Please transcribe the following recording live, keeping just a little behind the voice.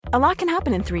A lot can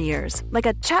happen in 3 years, like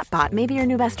a chatbot may be your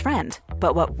new best friend.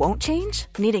 But what won't change?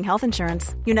 Needing health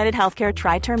insurance. United Healthcare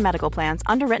Tri-Term Medical Plans,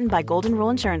 underwritten by Golden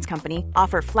Rule Insurance Company,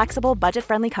 offer flexible,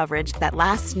 budget-friendly coverage that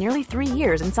lasts nearly 3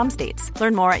 years in some states.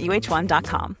 Learn more at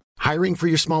uh1.com. Hiring for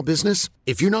your small business?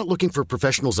 If you're not looking for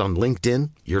professionals on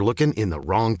LinkedIn, you're looking in the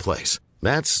wrong place.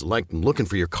 That's like looking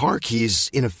for your car keys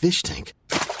in a fish tank.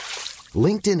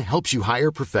 LinkedIn helps you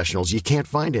hire professionals you can't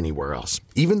find anywhere else,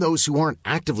 even those who aren't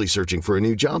actively searching for a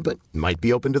new job but might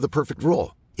be open to the perfect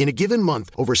role. In a given month,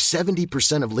 over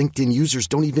 70% of LinkedIn users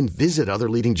don't even visit other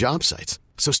leading job sites.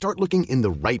 So start looking in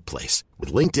the right place.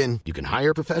 With LinkedIn, you can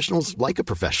hire professionals like a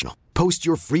professional. Post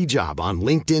your free job on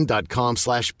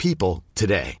linkedin.com/people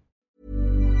today.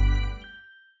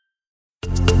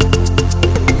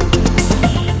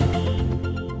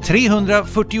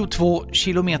 ...342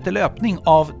 kilometer löpning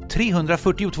av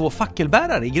 342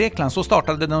 fackelbärare i Grekland, så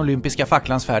startade den olympiska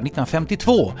facklans färd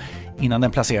 1952 innan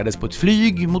den placerades på ett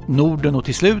flyg mot Norden och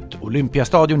till slut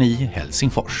Olympiastadion i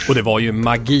Helsingfors. Och det var ju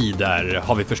magi där,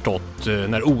 har vi förstått,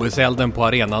 när OS-elden på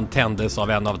arenan tändes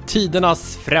av en av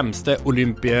tidernas främste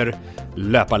olympier,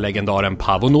 löparlegendaren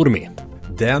Paavo Nurmi.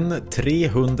 Den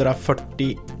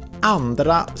 340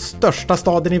 andra största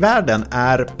staden i världen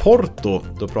är Porto.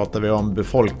 Då pratar vi om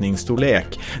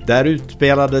befolkningsstorlek. Där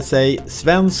utspelade sig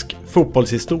svensk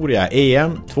fotbollshistoria,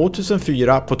 EM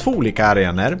 2004 på 2 olika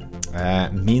arenor.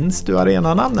 Minns du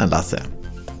arenanamnen, Lasse?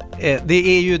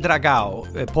 Det är ju Dragao,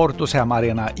 Portos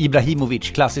hemmaarena, Ibrahimovic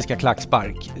klassiska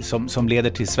klackspark som leder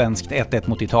till svenskt 1-1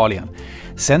 mot Italien.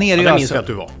 Sen är det ju minns alltså... jag att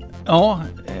du var. Ja,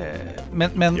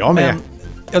 men... Jag med.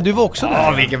 Ja, du var också där.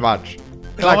 Ja, vilken match.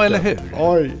 Ja, eller hur?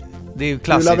 Oj. Det är ju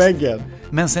klassiskt. Väggen.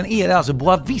 Men sen är det alltså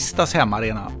Boavistas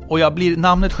hemmaarena. Och jag blir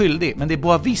namnet skyldig, men det är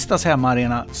Boavistas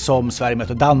hemmaarena som Sverige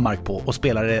möter Danmark på. Och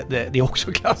spelar det är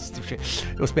också klassiskt.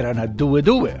 Och spelar den här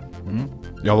Doe.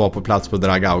 Jag var på plats på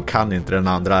Dragao, kan inte den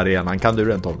andra arenan. Kan du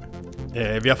den, Tommy?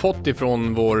 Vi har fått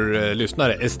ifrån vår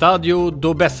lyssnare Estadio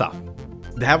do Bessa.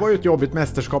 Det här var ju ett jobbigt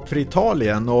mästerskap för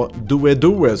Italien, och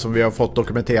Doe som vi har fått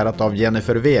dokumenterat av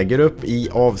Jennifer Wegerup i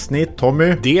avsnitt.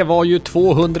 Tommy? Det var ju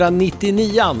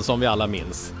 299 som vi alla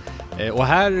minns. Och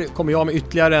här kommer jag med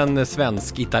ytterligare en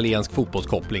svensk-italiensk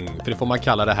fotbollskoppling, för det får man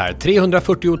kalla det här.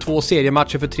 342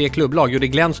 seriematcher för 3 klubblag gjorde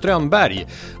Glenn Strömberg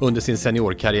under sin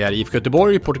seniorkarriär i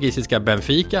Göteborg, portugisiska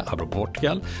Benfica, apropå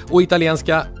Portugal, och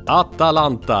italienska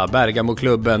Atalanta,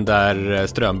 Bergamo-klubben där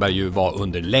Strömberg ju var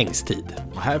under längst tid.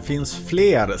 Och här finns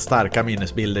fler starka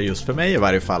minnesbilder just för mig i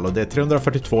varje fall, och det är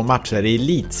 342 matcher i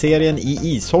elitserien i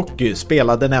ishockey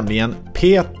spelade nämligen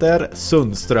Peter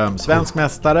Sundström, svensk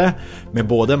mästare med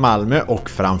både Malmö och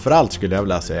framförallt, skulle jag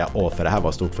vilja säga, för det här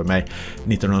var stort för mig,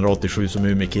 1987 som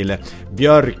Umeå-kille,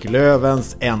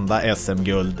 Björklövens enda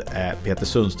SM-guld. Peter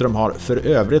Sundström har för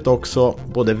övrigt också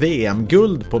både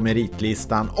VM-guld på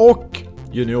meritlistan och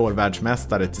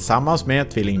juniorvärldsmästare tillsammans med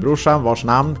tvillingbrorsan, vars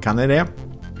namn, kan ni det?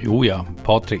 Jo ja,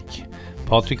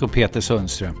 Patrik och Peter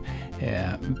Sundström.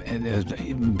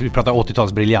 Vi pratar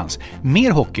 80-tals briljans.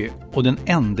 Mer hockey, och den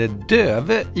enda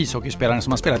döve ishockeyspelaren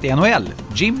som har spelat i NHL,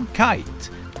 Jim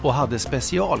Kite, och hade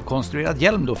specialkonstruerad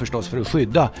hjälm då förstås för att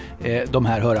skydda de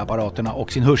här hörapparaterna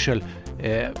och sin hörsel.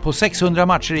 På 600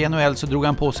 matcher i NHL så drog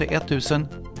han på sig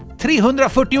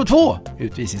 1342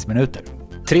 utvisningsminuter.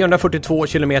 342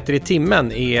 km i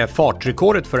timmen är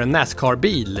fartrekordet för en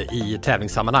NASCAR-bil i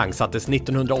tävlingssammanhang. Sattes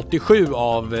 1987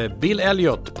 av Bill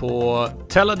Elliott på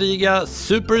Talladega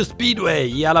Super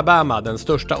Speedway i Alabama, den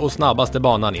största och snabbaste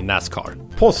banan i NASCAR.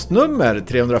 Postnummer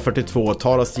 342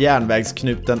 tar oss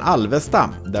järnvägsknuten Alvesta,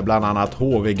 där bland annat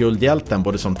HV-guldhjälten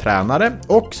både som tränare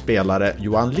och spelare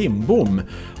Johan Lindbom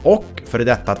och före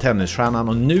detta tennisstjärnan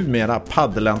och numera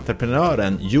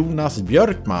paddelentreprenören Jonas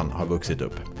Björkman har vuxit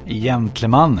upp.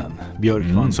 Gentlemannen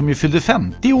Björkman som ju fyllde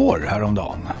 50 år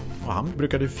häromdagen. Och han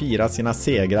brukade fira sina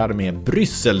segrar med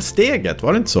Brysselsteget,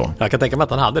 var det inte så? Jag kan tänka mig att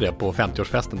han hade det på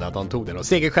 50-årsfesten där, att han tog den. Och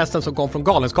segergesten som kom från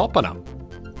Galenskaparna.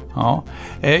 Ja,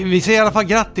 vi säger i alla fall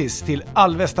grattis till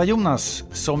Alvesta Jonas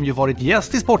som ju varit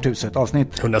gäst i Sporthuset,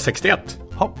 avsnitt 161.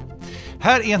 Ja.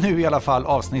 Här är nu i alla fall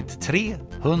avsnitt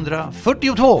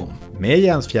 342. Med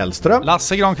Jens Fjällström,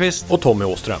 Lasse Granqvist och Tommy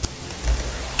Åström.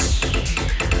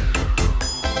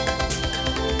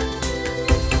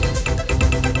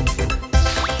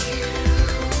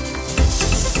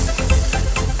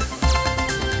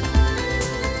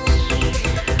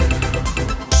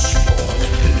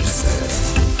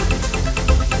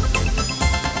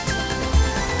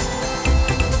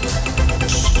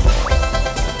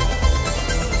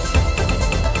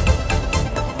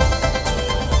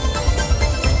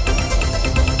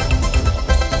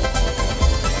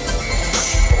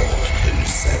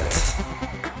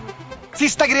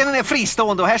 Sista grenen är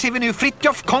fristående och här ser vi nu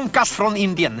Fritjof Konkas från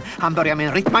Indien. Han börjar med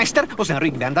en rittmeister och sen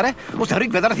ryggvändare och sen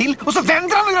ryggvändare till och så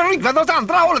vänder han och ryggvändare åt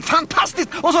andra hållet. Fantastiskt!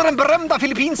 Och så den berömda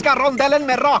filippinska rondellen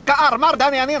med raka armar.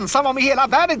 Den är han ensam om i hela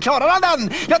världen. Klarar han den?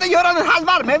 Ja, det gör han en halv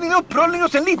arm med en upprullning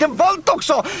och sen en liten volt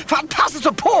också. Fantastiskt,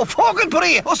 så påfågel på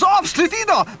det. Och så avslutning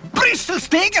då.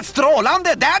 Brysselsteget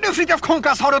strålande. Där du Fritjof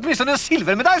Konkas har åtminstone en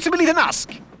silvermedalj som en liten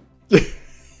ask.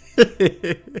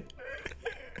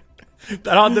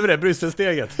 Där hade vi det,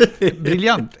 Brysselsteget.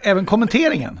 Briljant. Även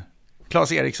kommenteringen.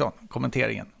 Claes Eriksson,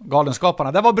 kommenteringen.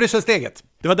 Galenskaparna, där var Brysselsteget.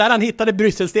 Det var där han hittade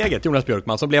Brysselsteget, Jonas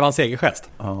Björkman, som blev hans segergest.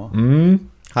 Ja.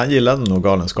 Han gillade nog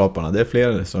Galenskaparna. Det är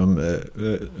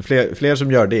fler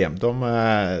som gör det.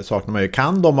 De saknar man ju.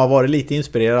 Kan de ha varit lite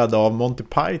inspirerade av Monty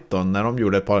Python när de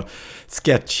gjorde ett par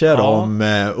sketcher om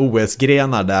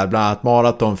OS-grenar där, bland annat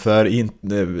maraton för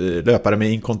löpare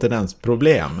med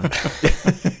inkontinensproblem.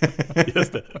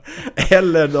 Just det.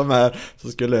 Eller de här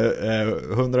som skulle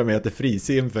 100 meter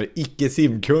frisim för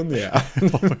icke-simkunniga.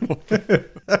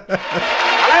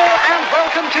 Hello and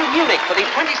welcome to Munich for the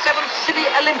 27th City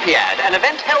Olympiad, an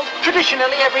event held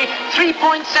traditionally every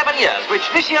 3.7 years, which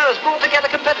this year has brought together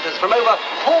competitors from over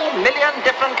 4 million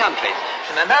different countries.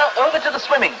 And now over to the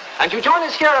swimming. And you join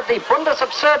us here at the Bundes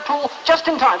Absurd Pool just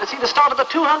in time to see the start of the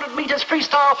 200 meters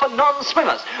freestyle for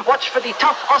non-swimmers. Watch for the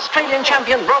tough Australian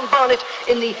champion Ron Barnett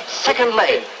in the second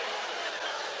lane.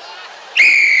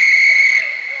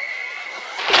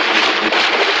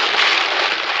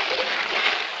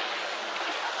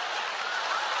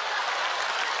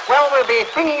 Well, we'll be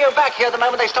bringing you back here the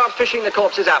moment they start fishing the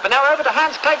corpses up. And now over to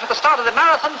Hans Clegg for the start of the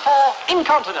marathon for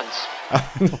incontinence.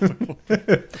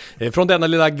 Från denna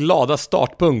lilla glada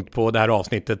startpunkt på det här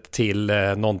avsnittet till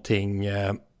någonting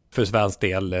för svensk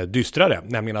del dystrare,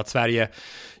 nämligen att Sverige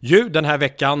ju den här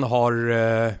veckan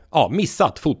har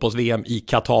missat fotbolls-VM i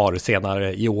Qatar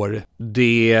senare i år.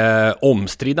 Det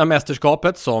omstridda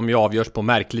mästerskapet som ju avgörs på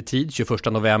märklig tid, 21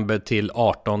 november till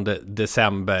 18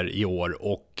 december i år,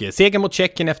 och seger mot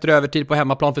Tjeckien efter övertid på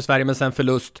hemmaplan för Sverige, men sen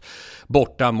förlust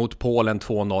borta mot Polen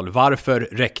 2-0. Varför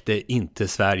räckte inte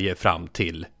Sverige fram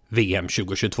till VM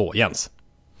 2022, Jens?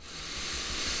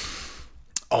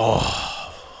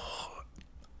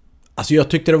 Alltså jag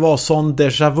tyckte det var sån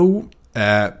déjà vu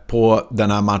på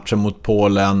den här matchen mot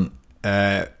Polen,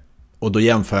 och då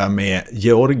jämför jag med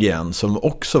Georgien som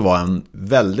också var en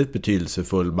väldigt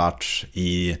betydelsefull match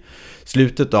i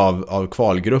slutet av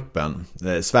kvalgruppen.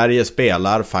 Sverige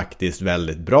spelar faktiskt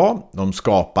väldigt bra. De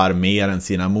skapar mer än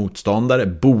sina motståndare,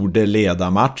 borde leda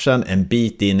matchen en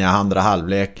bit in i andra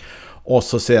halvlek, och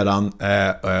så sedan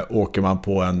åker man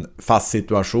på en fast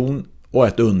situation och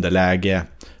ett underläge.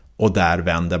 Och där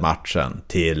vänder matchen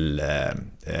till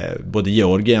både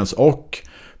Georgiens och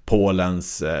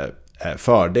Polens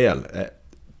fördel.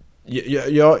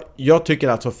 Jag tycker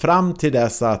alltså fram till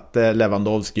dess att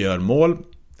Lewandowski gör mål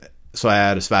så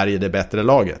är Sverige det bättre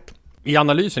laget. I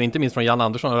analysen, inte minst från Jan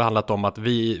Andersson, har det handlat om att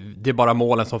det är bara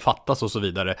målen som fattas och så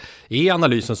vidare. Är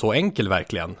analysen så enkel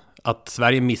verkligen? Att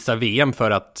Sverige missar VM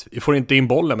för att vi får inte in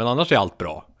bollen, men annars är allt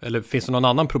bra? Eller finns det någon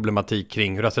annan problematik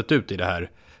kring hur det har sett ut i det här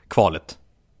kvalet?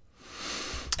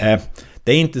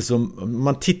 Det är inte som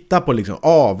man tittar på liksom,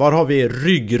 var har vi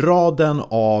ryggraden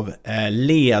av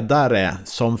ledare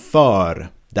som för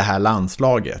det här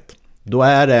landslaget? Då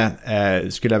är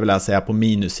det, skulle jag vilja säga, på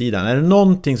minussidan. Är det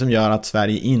någonting som gör att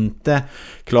Sverige inte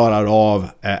klarar av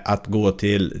att gå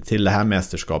till det här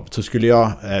mästerskapet, så skulle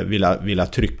jag vilja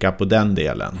trycka på den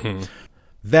delen.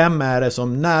 Vem är det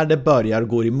som när det börjar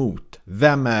går emot?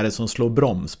 Vem är det som slår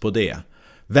broms på det?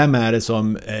 Vem är det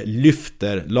som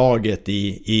lyfter laget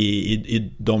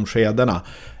i de skedena?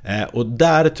 Och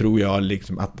där tror jag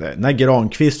liksom att när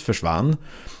Granqvist försvann,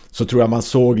 så tror jag man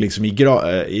såg liksom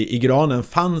i granen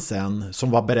fanns en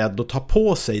som var beredd att ta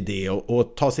på sig det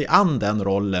och ta sig an den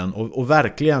rollen och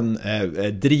verkligen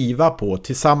driva på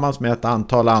tillsammans med ett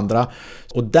antal andra.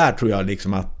 Och där tror jag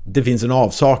liksom att det finns en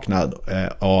avsaknad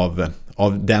av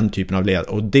den typen av led,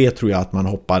 och det tror jag att man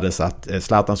hoppades att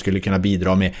Zlatan skulle kunna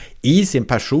bidra med i sin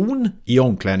person, i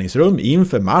omklädningsrum,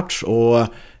 inför match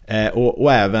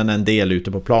och även en del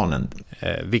ute på planen.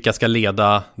 Vilka ska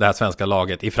leda det här svenska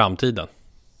laget i framtiden?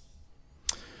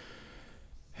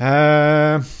 Det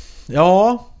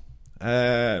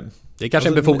är kanske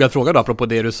en befogad fråga då, apropå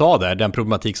det du sa där, den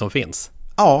problematik som finns.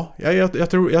 Ja, jag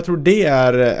tror det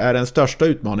är den största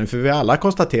utmaningen, för vi har alla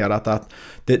konstaterat att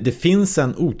det finns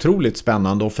en otroligt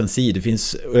spännande offensiv. Det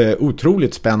finns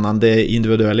otroligt spännande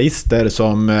individualister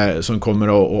som kommer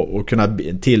att kunna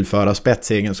tillföra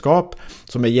spetsegenskap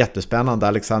som är jättespännande.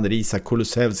 Alexander Isak,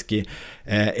 Kulusevski,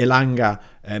 Elanga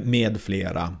med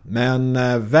flera. Men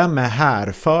vem är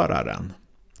härföraren?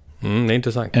 Det är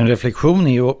intressant. En reflektion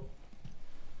är ju,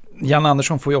 Jan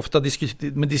Andersson får ju ofta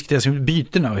diskuteras om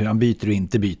bytena och hur han byter och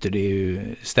inte byter. Det är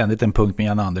ju ständigt en punkt med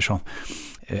Jan Andersson.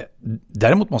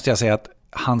 Däremot måste jag säga att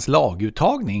hans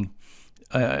laguttagning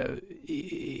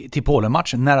till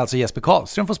Polen-matchen, när alltså Jesper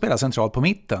Karlström får spela centralt på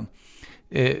mitten,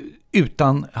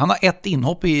 han har ett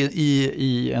inhopp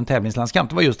i en tävlingslandskamp,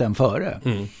 det var just den före.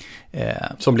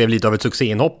 Som blev lite av ett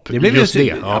succéinhopp. Det blev just det.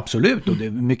 Ja. Absolut, och det är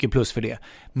mycket plus för det.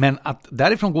 Men att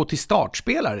därifrån gå till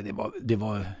startspelare, det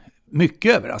var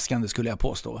mycket överraskande, skulle jag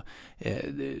påstå.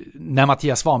 När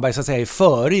Mattias Svanberg så att säga är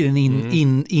före i den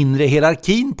inre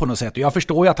hierarkin på något sätt. Och jag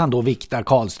förstår ju att han då viktar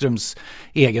Karlströms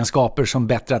egenskaper som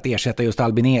bättre att ersätta just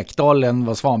Albin Ekdal än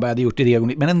vad Svanberg hade gjort i det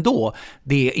ögonblicket. Men ändå,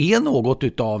 det är något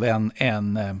utav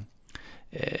en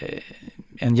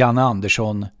Janne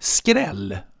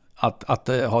Andersson-skräll att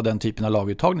ha den typen av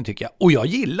laguttagning, tycker jag. Och jag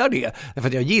gillar det, därför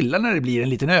att jag gillar när det blir en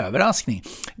liten överraskning.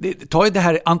 Ta ju det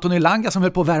här Anton Elanga som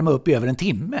höll på att värma upp i över en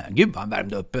timme. Gud, han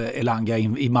värmde upp Elanga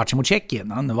i matchen mot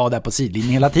Tjeckien. Han var där på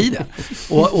sidlinjen hela tiden.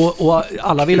 Och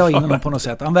alla ville ha in honom på något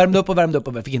sätt. Han värmde upp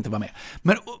och fick inte vara med.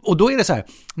 Och då är det så här,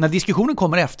 när diskussionen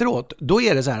kommer efteråt, då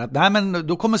är det så här att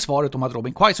då kommer svaret om att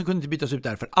Robin Quaison kunde inte bytas ut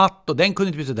därför att, och den kunde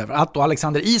inte bytas ut därför att, och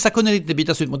Alexander Isak kunde inte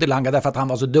bytas ut mot Elanga därför att han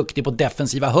var så duktig på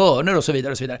defensiva hörnor och så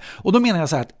vidare och så vidare. Och då menar jag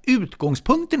så här att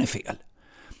utgångspunkten är fel.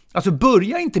 Alltså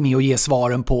börja inte med att ge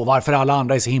svaren på varför alla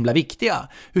andra är så himla viktiga,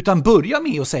 utan börja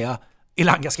med att säga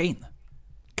Elanga ska in.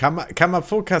 Kan man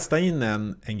få kasta in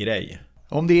en grej?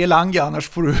 Om det är Elanga, annars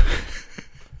får du...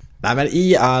 Nej, men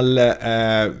i all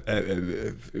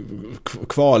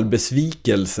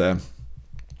kvalbesvikelse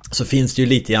så finns det ju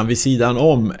lite grann vid sidan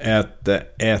om ett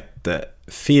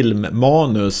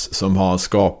filmmanus som har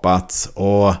skapats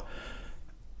och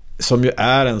som ju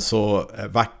är en så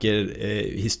vacker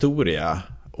historia,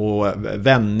 och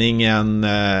vändningen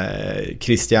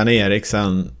Christian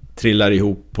Eriksen trillar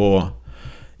ihop på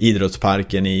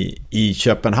idrottsparken i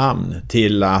Köpenhamn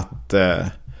till att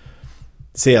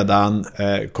sedan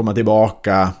komma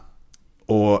tillbaka,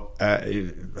 och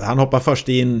han hoppar först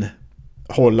in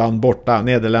Holland borta,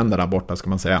 Nederländerna borta ska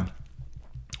man säga,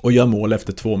 och gör mål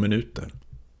efter 2 minuter.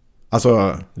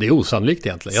 Alltså, det är osannolikt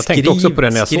egentligen. Jag tänkte också på det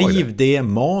när jag såg det. Skriv det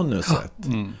manuset.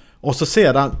 Och så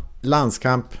sedan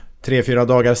landskamp 3-4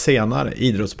 dagar senare,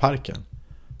 idrottsparken.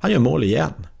 Han gör mål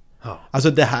igen. Ja.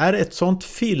 Alltså det här är ett sånt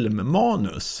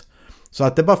filmmanus. Så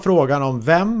att det är bara frågan om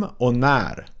vem och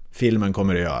när filmen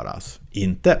kommer att göras.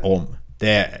 Inte om. Det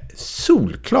är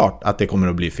solklart att det kommer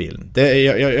att bli film.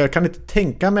 Jag kan inte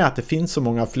tänka mig att det finns så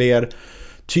många fler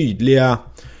tydliga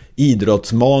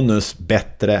idrottsmanus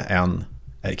bättre än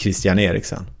Christian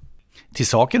Eriksen. Till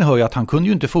saken hör ju att han kunde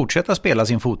ju inte fortsätta spela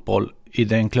sin fotboll i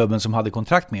den klubben som hade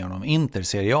kontrakt med honom, Inter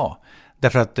Serie A.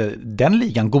 Därför att den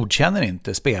ligan godkänner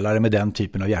inte spelare med den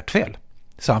typen av hjärtfel.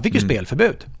 Så han fick ju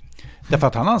spelförbud. Därför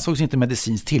att han ansågs inte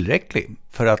medicinskt tillräcklig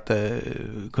för att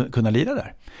kunna lira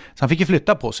där. Så han fick ju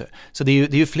flytta på sig. Så det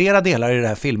är ju flera delar i det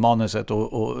här filmmanuset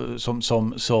och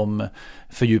som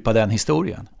fördjupar den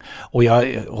historien. Och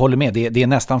jag håller med, det är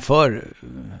nästan för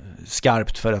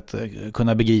skarpt för att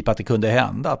kunna begripa att det kunde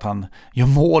hända att han gör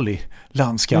mål i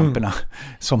landskamperna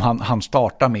som han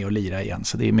startar med att lira igen.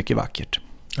 Så det är mycket vackert.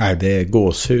 Nej, det är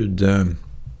gåshud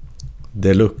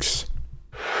deluxe.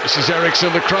 This is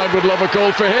Eriksson, the crowd would love a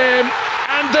goal for him,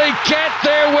 and they get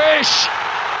their wish.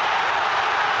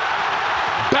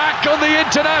 Back on the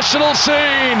international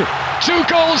scene, 2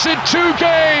 goals in 2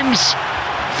 games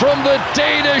from the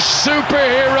Danish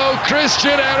superhero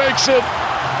Christian Eriksen.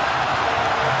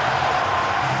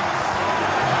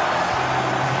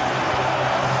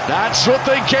 That's what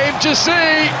they came to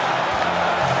see.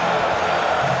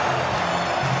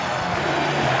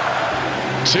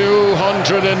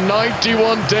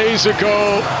 291 days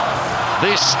ago,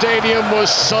 this stadium was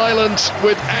silent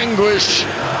with anguish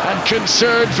and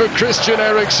concern for Christian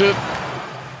Eriksen.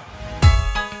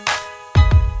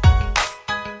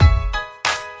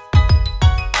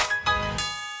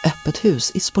 Öppet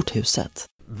hus i Sporthuset.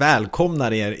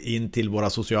 Välkomnar er in till våra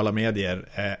sociala medier.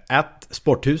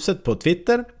 @Sporthuset på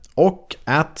Twitter och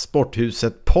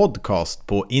 @Sporthuset podcast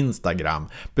på Instagram.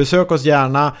 Besök oss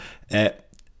gärna.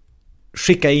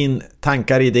 Skicka in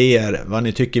tankar, idéer, vad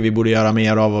ni tycker vi borde göra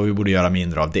mer av och vad vi borde göra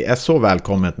mindre av. Det är så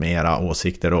välkommet med era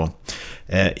åsikter och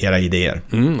era idéer.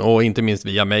 Och inte minst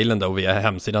via mejlen då, och via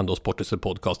hemsidan då, Sporthuset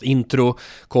podcast. Intro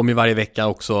kommer ju varje vecka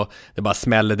också. Det bara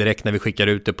smäller direkt när vi skickar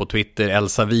ut det på Twitter.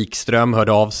 Elsa Wikström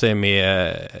hörde av sig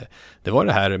med Det var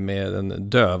det här med den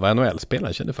döva NHL-spelaren.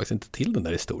 Jag kände faktiskt inte till den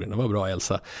där historien. Det var bra,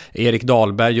 Elsa. Erik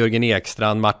Dahlberg, Jörgen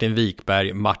Ekstrand, Martin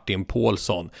Wikberg, Martin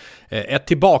Paulsson. Ett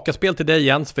tillbakaspel till dig,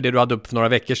 Jens, för det du hade upp för några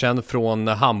veckor sedan från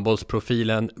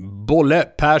handbollsprofilen Bolle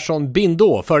Persson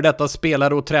Bindå, för detta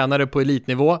spelare och tränare på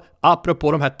elitnivå.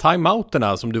 Apropå de här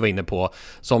timeouterna som du var inne på,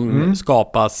 som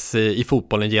skapas i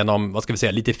fotbollen genom, vad ska vi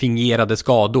säga, lite fingerade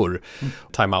skador.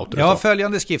 Timeouter. Ja,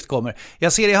 följande skrift kommer.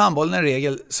 Jag ser i handbollen en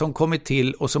regel som kommit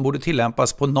till och som borde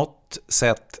tillämpas på något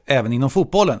sätt även inom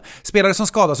fotbollen. Spelare som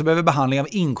skadas och behöver behandling av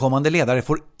inkommande ledare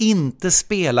får inte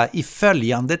spela i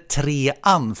följande 3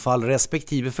 anfall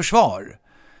respektive försvar.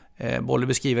 Bolle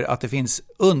beskriver att det finns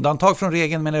undantag från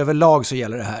regeln, men överlag så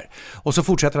gäller det här. Och så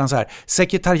fortsätter han så här: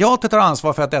 sekretariatet har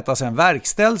ansvar för att detta sen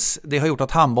verkställs. Det har gjort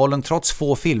att handbollen trots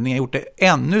få filmningar gjort det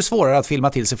ännu svårare att filma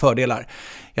till sig fördelar.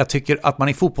 Jag tycker att man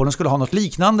i fotbollen skulle ha något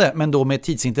liknande, men då med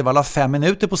tidsintervall av 5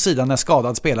 minuter på sidan när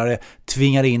skadad spelare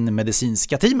tvingar in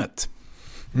medicinska teamet.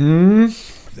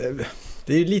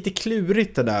 Det är ju lite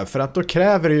klurigt det där, för att då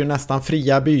kräver det ju nästan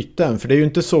fria byten. För det är ju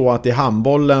inte så att i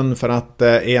handbollen, för att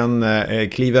en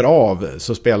kliver av,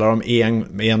 så spelar de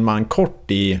en man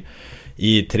kort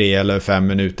i 3 eller 5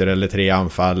 minuter eller 3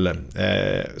 anfall.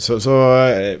 Så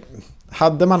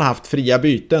hade man haft fria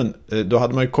byten, då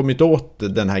hade man ju kommit åt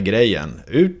den här grejen.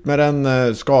 Ut med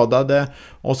den skadade,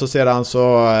 och så sedan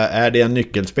så är det en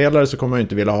nyckelspelare, så kommer man ju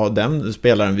inte vilja ha den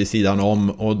spelaren vid sidan om,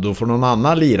 och då får någon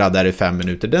annan lira där i 5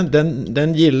 minuter.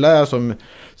 Den gillar jag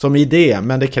som idé,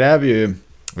 men det kräver ju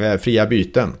fria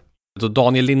byten. Så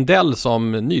Daniel Lindell,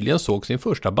 som nyligen såg sin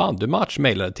första bandymatch,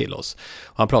 mejlade till oss.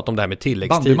 Han pratade om det här med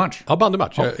tilläggstid. Bandymatch? Ja,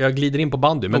 bandymatch. Ja. Jag glider in på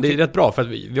bandy. Men det är rätt bra, för att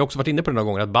vi har också varit inne på det några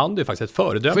gånger, att bandy är faktiskt ett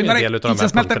föredöme i en del av de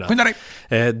här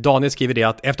punkterna. Daniel skriver det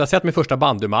att efter att ha sett min första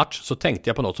bandymatch så tänkte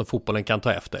jag på något som fotbollen kan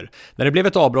ta efter. När det blev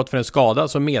ett avbrott för en skada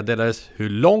så meddelades hur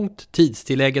långt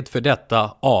tidstillägget för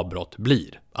detta avbrott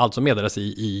blir. Alltså meddelades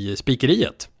i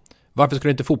spikeriet. Varför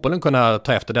skulle inte fotbollen kunna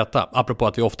ta efter detta? Apropå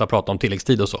att vi ofta pratar om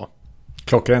tilläggstid och så.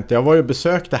 Klockrent. Jag var ju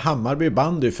besökte Hammarby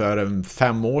bandy för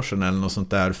 5 år sedan eller något sånt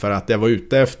där, för att jag var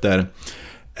ute efter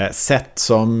sätt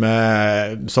som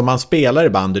man spelar i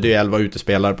bandy. Det är 11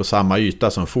 utespelare på samma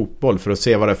yta som fotboll, för att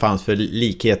se vad det fanns för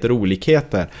likheter och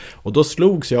olikheter. Och då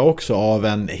slogs jag också av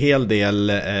en hel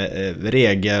del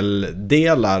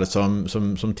regeldelar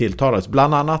som tilltalades,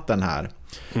 bland annat den här.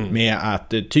 Med att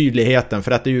tydligheten,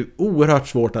 för att det är ju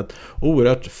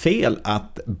oerhört fel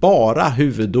att bara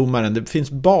huvuddomaren, det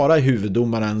finns bara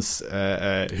huvuddomarens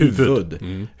huvud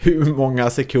hur många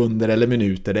sekunder eller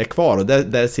minuter det är kvar, och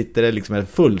där sitter det liksom en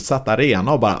fullsatt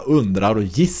arena och bara undrar och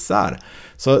gissar.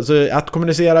 Så att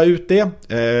kommunicera ut det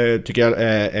tycker jag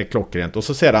är klockrent. Och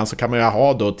så sedan så kan man ju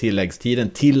ha då tilläggstiden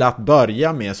till att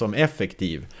börja med som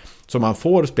effektiv, så man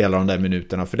får spela de där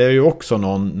minuterna, för det är ju också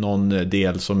någon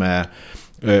del som är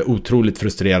otroligt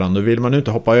frustrerande. Då vill man ju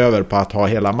inte hoppa över på att ha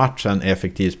hela matchen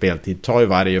effektiv speltid. Ta i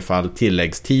varje fall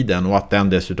tilläggstiden, och att den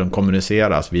dessutom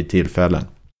kommuniceras vid tillfällen.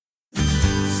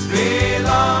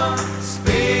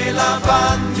 Spela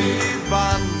bandy,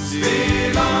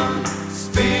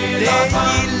 det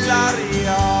gillar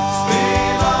jag.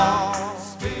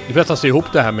 Vi får se ihop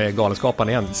det här med Galenskapan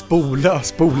igen.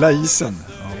 Spola isen.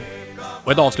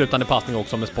 Och ett avslutande passning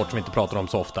också med sport som vi inte pratar om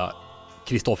så ofta.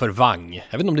 Kristoffer Wang.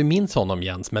 Jag vet inte om du minns honom,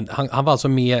 Jens, men han var alltså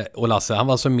med, och Lasse, han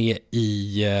var alltså med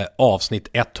i avsnitt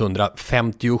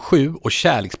 157 och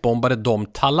kärleksbombade de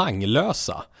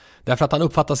talanglösa. Därför att han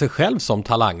uppfattar sig själv som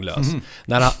talanglös.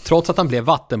 Trots att han blev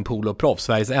vattenpolo-proffs,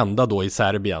 Sveriges enda då i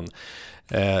Serbien,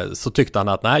 så tyckte han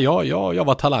att nej, jag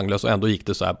var talanglös, och ändå gick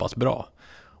det så här pass bra.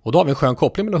 Och då har vi en skön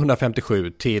koppling med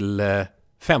 157 till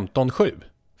 15-7.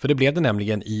 För det blev det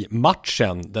nämligen i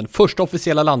matchen, den första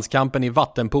officiella landskampen i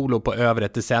vattenpolo på över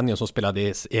ett decennium som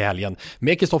spelades i helgen,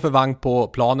 med Kristoffer Wang på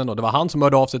planen, och det var han som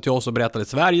hörde av sig till oss och berättade att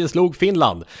Sverige slog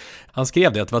Finland. Han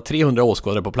skrev det att det var 300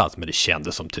 åskådare på plats, men det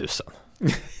kändes som 1000.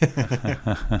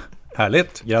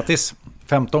 Härligt, grattis.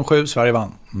 15-7, Sverige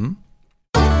vann.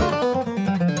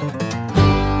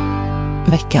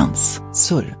 Veckans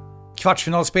surr.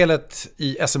 Kvartsfinalspelet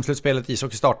i SM-slutspelet i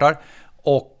ishockey startar,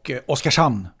 och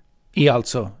Oskarshamn är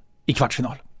alltså i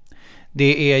kvartsfinal.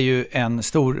 Det är ju en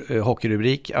stor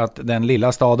hockeyrubrik att den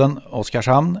lilla staden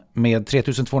Oskarshamn med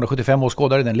 3275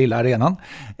 åskådare, den lilla arenan,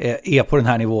 är på den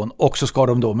här nivån, och så ska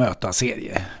de då möta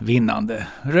serievinnande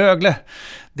Rögle.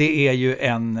 Det är ju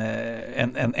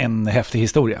en häftig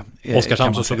historia.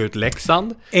 Oskarshamn som slog ut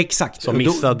Leksand. Exakt. Som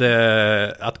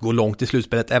missade att gå långt i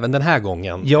slutspelet även den här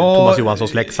gången. Thomas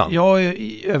Johanssons Leksand. Jag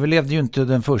överlevde ju inte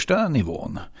den första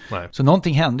nivån. Nej. Så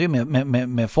någonting hände ju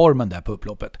med formen där på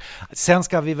upploppet. Sen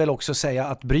ska vi väl också säga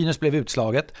att Brynäs blev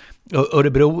utslaget.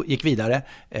 Örebro gick vidare.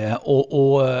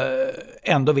 Och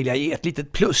ändå vill jag ge ett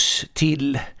litet plus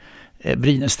till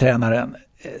Brynäs-tränaren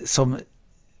som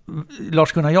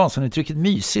Lars-Gunnar Jansson, uttrycket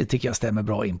mysigt tycker jag stämmer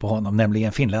bra in på honom,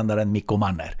 nämligen finländaren Mikko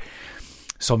Manner,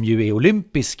 som ju är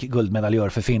olympisk guldmedaljör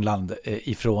för Finland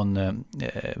ifrån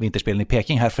vinterspelen i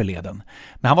Peking här förleden.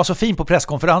 Men han var så fin på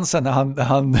presskonferensen när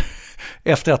han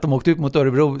efter att de åkte ut mot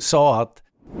Örebro sa att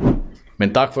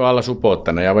men tack för alla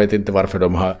supporterna. Jag vet inte varför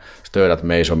de har stödat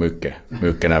mig så mycket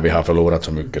när vi har förlorat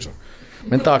så mycket. Så.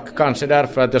 Men tack, kanske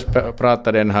därför att jag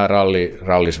pratade den här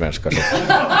rallysvenska.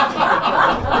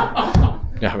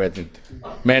 Jag vet inte.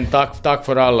 Men tack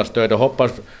för alla stöd och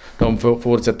hoppas de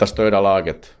fortsätter stöda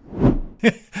laget.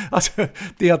 Alltså,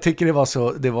 jag tycker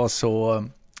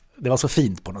det var så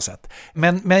fint på något sätt.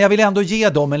 Men jag vill ändå ge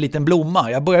dem en liten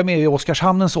blomma. Jag börjar med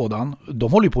Oskarshamn en sådan.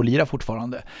 De håller ju på att lira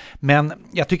fortfarande. Men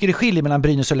jag tycker det skiljer mellan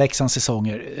Brynäs och Leksands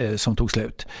säsonger som tog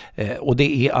slut. Och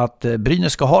det är att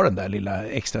Brynäs ska ha den där lilla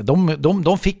extra.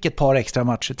 De fick ett par extra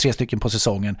matcher, 3 stycken på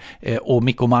säsongen. Och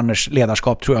Mikko Manners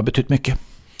ledarskap tror jag har betytt mycket.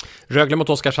 Rögle mot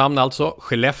Oskarshamn alltså,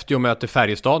 Skellefteå möter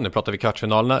Färjestad, nu pratar vi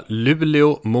kvartsfinalerna,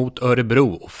 Luleå mot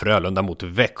Örebro och Frölunda mot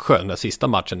Växjö. Den sista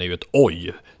matchen är ju ett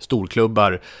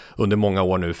storklubbar under många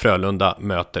år nu, Frölunda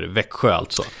möter Växjö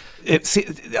alltså.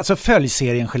 Alltså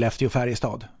följserien Skellefteå och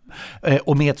Färjestad.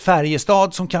 Och med ett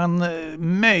Färjestad som kan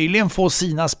möjligen få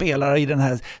sina spelare i den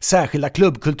här särskilda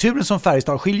klubbkulturen som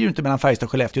Färjestad, skiljer ju inte mellan Färjestad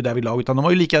och Skellefteå där vid lag, utan de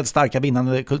har ju lika starka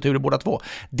vinnande kulturer båda två.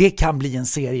 Det kan bli en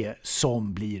serie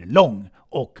som blir lång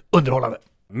och underhållande.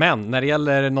 Men när det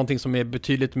gäller någonting som är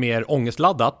betydligt mer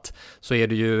ångestladdat så är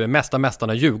det ju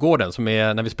mästarna Djurgården som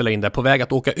är, när vi spelar in där, på väg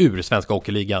att åka ur Svenska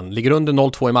Hockeyligan. Ligger under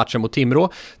 0-2 i matchen mot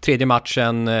Timrå. Tredje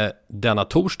matchen denna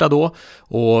torsdag då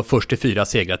och först till 4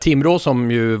 segrar. Timrå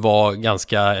som ju var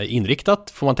ganska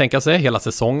inriktat, får man tänka sig, hela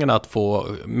säsongen att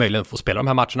möjligen få spela de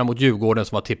här matcherna mot Djurgården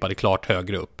som var tippade klart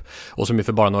högre upp och som ju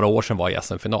för bara några år sedan var i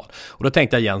SM-final. Och då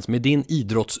tänkte jag, Jens, med din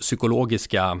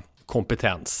idrottspsykologiska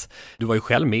kompetens. Du var ju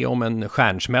själv med om en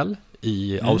stjärnsmäll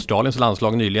i Australiens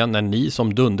landslag nyligen när ni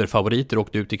som dunderfavoriter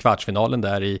åkte ut i kvartsfinalen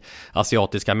där i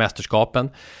asiatiska mästerskapen.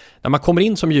 När man kommer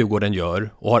in som Djurgården gör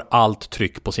och har allt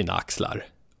tryck på sina axlar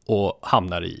och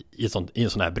hamnar i en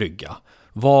sån här brygga.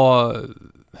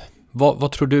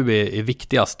 Vad tror du är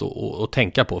viktigast att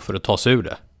tänka på för att ta sig ur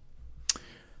det?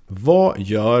 Vad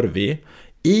gör vi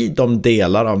i de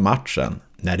delar av matchen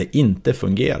när det inte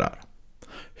fungerar?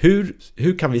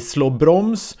 Hur kan vi slå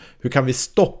broms? Hur kan vi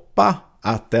stoppa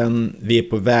att vi är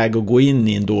på väg att gå in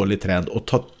i en dålig trend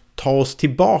och ta oss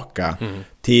tillbaka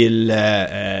till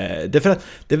det? För att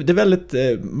det är väldigt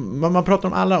man pratar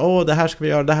om alla, det här ska vi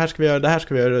göra, det här ska vi göra, det här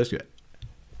ska vi göra.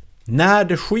 När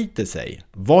det skiter sig,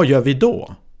 vad gör vi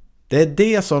då? Det är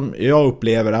det som jag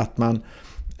upplever att man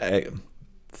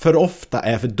för ofta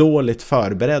är för dåligt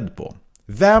förberedd på.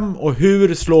 Vem och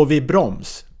hur slår vi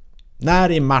broms?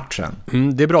 När i matchen?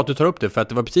 Det är bra att du tar upp det, för att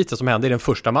det var precis det som hände i den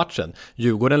första matchen.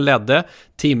 Djurgården ledde,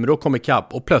 Timrå kom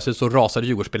ikapp och plötsligt så rasade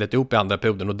Djurgårdsspelet ihop i andra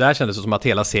perioden och där kändes det som att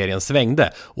hela serien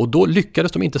svängde. Och då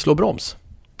lyckades de inte slå broms.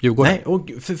 Djurgården. Nej,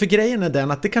 och för grejen är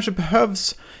den att det kanske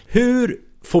behövs. Hur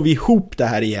får vi ihop det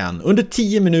här igen? Under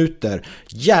 10 minuter,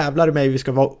 jävlar mig, vi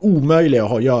ska vara omöjliga att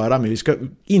ha att göra med. Vi ska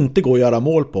inte gå och göra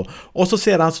mål på. Och så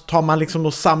sedan så tar man liksom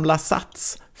och samlar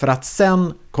sats för att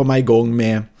sen komma igång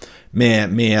med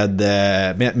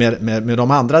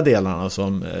de andra delarna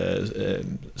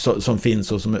som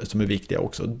finns och som är viktiga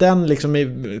också. Den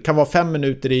liksom kan vara 5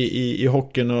 minuter i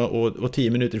hockeyn och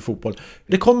 10 minuter i fotboll.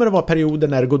 Det kommer att vara perioder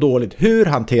när det går dåligt. Hur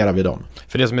hanterar vi dem?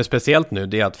 För det som är speciellt nu,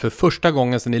 det är att för första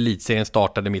gången sedan elitserien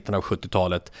startade i mitten av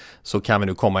 70-talet så kan vi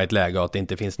nu komma i ett läge att det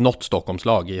inte finns något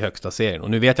Stockholmslag i högsta serien. Och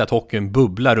nu vet jag att hockeyn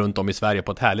bubblar runt om i Sverige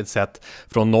på ett härligt sätt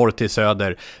från norr till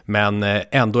söder, men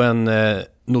ändå en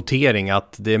notering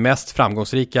att det mest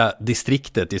framgångsrika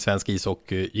distriktet i svensk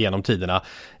ishockey genom tiderna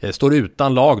står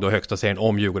utan lag då högsta serien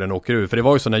om Djurgården åker ur. För det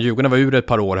var ju så när Djurgården var ur ett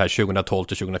par år här 2012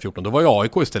 till 2014, då var ju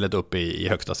AIK istället uppe i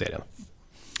högsta serien.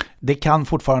 Det kan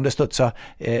fortfarande studsa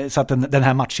så att den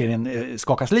här matchserien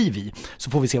skakas liv i,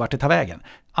 så får vi se vart det tar vägen.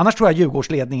 Annars tror jag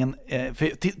Djurgårdsledningen,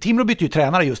 för Timrå bytte ju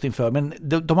tränare just inför, men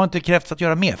de har inte krävts att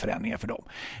göra mer förändringar för dem.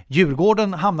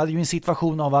 Djurgården hamnade ju i en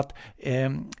situation av att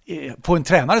få en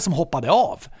tränare som hoppade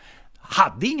av.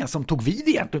 hade inga som tog vid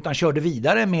egentligen utan körde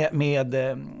vidare med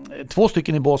 2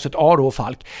 stycken i båset, Aro och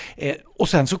Falk. Och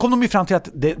sen så kom de ju fram till att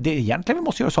det egentligen vi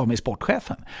måste göra så med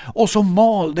sportchefen. Och så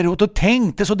malde det och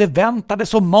tänktes och det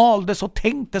väntades och maldes och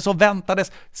tänktes och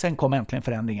väntades. Sen kom äntligen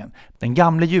förändringen. Den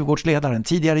gamle Djurgårdsledaren,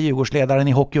 tidigare Djurgårdsledaren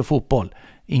i hockey och fotboll,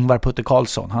 Ingvar Putte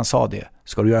Karlsson, han sa det.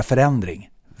 Ska du göra förändring,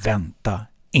 vänta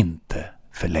inte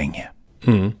för länge.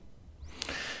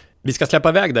 Vi ska släppa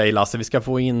iväg dig, Lasse. Vi ska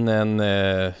få in en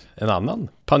annan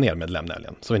panelmedlem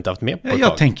nämligen, som vi inte haft med på ett Jag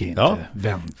tag. tänker inte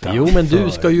vänta. Jo, men du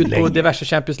ska ju ut på diverse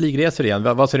Champions League-resor igen.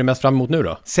 Vad ser du mest fram emot nu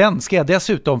då? Sen ska jag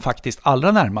dessutom faktiskt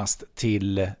allra närmast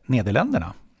till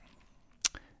Nederländerna.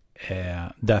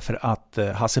 Därför att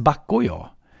Hasse Backe och jag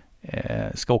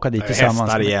ska åka dit tillsammans.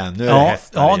 Hästar igen. Nu är ja, det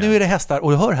hästar igen. Nu är det hästar.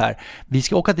 Och hör här, vi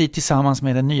ska åka dit tillsammans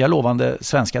med den nya lovande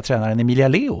svenska tränaren Emilia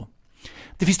Leo.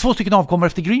 Det finns 2 stycken avkommare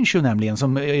efter Greenshoe nämligen,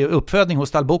 som är uppfödning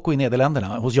hos Talbocco i Nederländerna,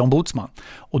 hos John Bootsman.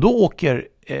 Och då åker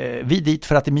vi dit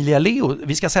för att Emilia Leo,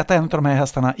 vi ska sätta en av de här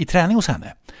hästarna i träning hos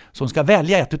henne. Så hon ska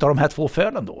välja ett av de här 2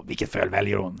 fölen då. Vilket föl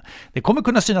väljer hon? Det kommer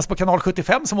kunna synas på kanal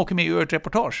 75 som åker med i ett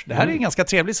reportage. Det här är en ganska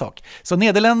trevlig sak. Så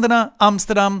Nederländerna,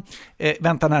 Amsterdam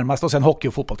väntar närmast och sen hockey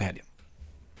och fotboll till helgen.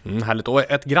 Härligt.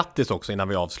 Och ett grattis också innan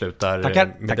vi avslutar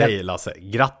med dig, Lasse.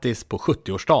 Grattis på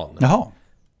 70-årsdagen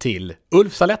till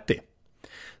Ulf Saletti.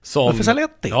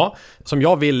 Som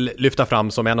jag vill lyfta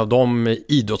fram som en av de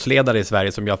idrottsledare i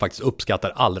Sverige som jag faktiskt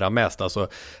uppskattar allra mest. Alltså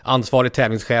ansvarig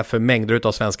tävlingschef för mängder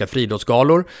av svenska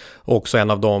friidrottsgalor. Också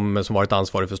en av dem som varit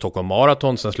ansvarig för Stockholm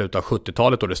Marathon sedan slutet av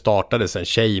 70-talet, och det startade sedan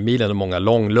Tjejmilen och många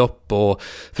långlopp, och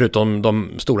förutom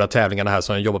de stora tävlingarna här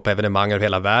så har han jobbat på evenemang över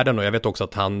hela världen. Och jag vet också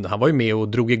att han var ju med och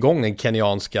drog igång den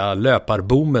kenyanska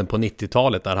löparboomen på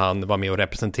 90-talet när han var med och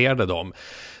representerade dem.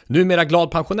 Numera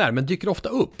glad pensionär, men dyker ofta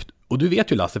upp. Och du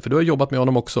vet ju, Lasse, för du har jobbat med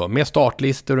honom också. Med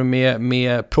startlistor och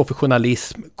med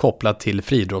professionalism kopplat till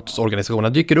friidrottsorganisationerna.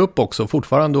 Dyker upp också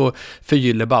fortfarande och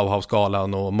förgyller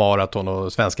Bauhausgalan och maraton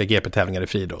och svenska GP-tävlingar i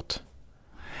friidrott.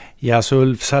 Ja, så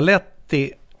Ulf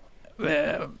Saletti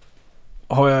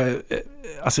har jag...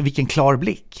 Alltså vilken klar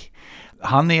blick.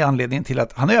 Han är anledningen till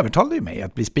att han övertalade ju mig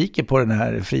att bli speaker på den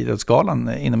här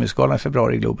friidrottsgalan, inomhusgalan i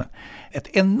februari i Globen. Ett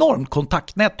enormt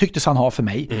kontaktnät tycktes han ha för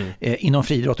mig inom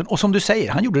friidrotten. Och som du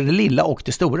säger, han gjorde det lilla och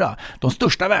det stora. De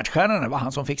största världsstjärnorna var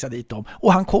han som fixade dit dem.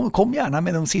 Och han kom gärna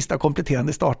med de sista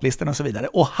kompletterande startlistorna och så vidare.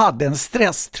 Och hade en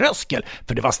stresströskel.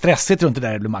 För det var stressigt runt det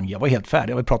där evenemanget. Jag var helt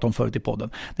färdig, jag har pratat om förut i podden.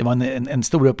 Det var en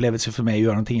stor upplevelse för mig att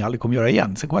göra någonting jag aldrig kommer göra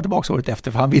igen. Sen kom jag tillbaka året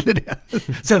efter för han ville det.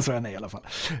 Sen sa jag nej i alla fall.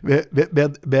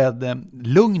 Med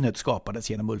lugnet skapades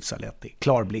genom Ulf Saletti.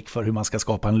 Klar blick för hur man ska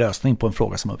skapa en lösning på en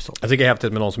fråga som uppstått. Jag tycker det är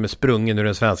häftigt med någon som är sprungen ur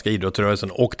den svenska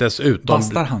idrottsrörelsen och dessutom...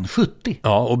 Bastar han 70?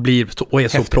 Ja, och är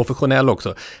så professionell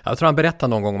också. Jag tror han berättade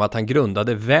någon gång om att han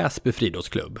grundade Väsby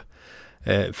friidrottsklubb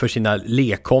för sina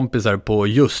lekkompisar på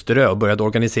Ljusterö och började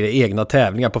organisera egna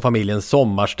tävlingar på familjens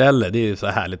sommarställe. Det är ju så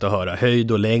härligt att höra.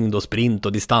 Höjd och längd och sprint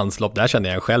och distanslopp. Där kände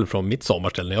jag själv från mitt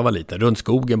sommarställe när jag var liten. Runt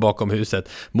skogen bakom huset.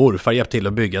 Morfar hjälpte till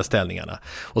att bygga ställningarna.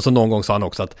 Och så någon gång sa han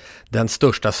också att den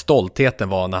största stoltheten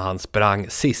var när han sprang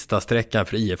sista sträckan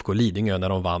för IFK Lidingö när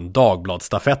de vann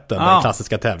Dagbladsstafetten, den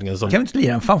klassiska tävlingen. Som... Kan vi inte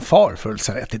lira en fanfar för Ulf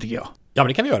Saletti tycker jag? Ja, men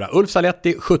det kan vi göra. Ulf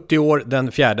Saletti, 70 år,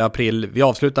 den 4 april. Vi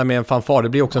avslutar med en fanfar. Det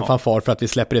blir också en fanfar för att vi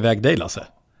släpper iväg dig, Lasse.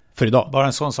 För idag. Bara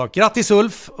en sån sak. Grattis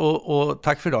Ulf och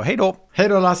tack för idag. Hej då. Hej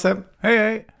då, Lasse. Hej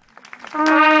hej.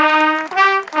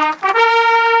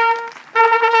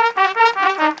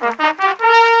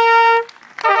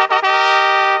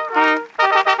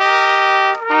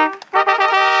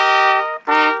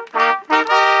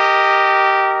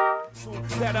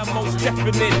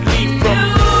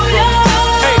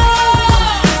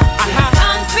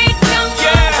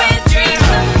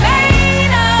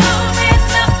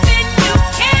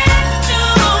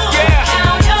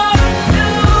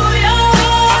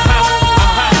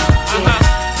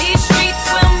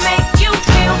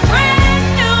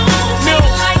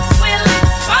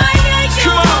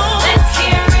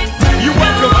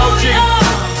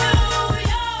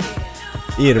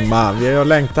 Irma, vi har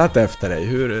längtat efter dig.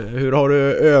 Hur har du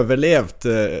överlevt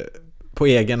på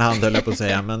egen hand, höll jag på att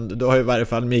säga. Men du har ju i varje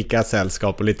fall Mikas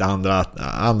sällskap och lite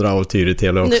andra av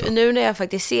Tyretele också. Nu när jag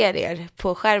faktiskt ser er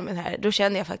på skärmen här, då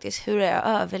känner jag faktiskt hur har jag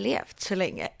överlevt så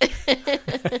länge.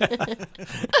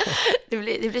 det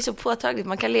blir så påtagligt.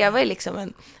 Man kan leva i liksom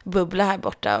en bubbla här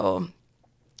borta och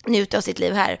njuta av sitt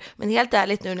liv här. Men helt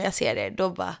ärligt nu när jag ser er, då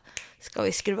bara ska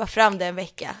vi skruva fram det en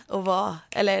vecka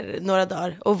eller några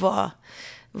dagar och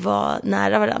vara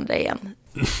nära varandra igen.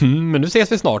 Men nu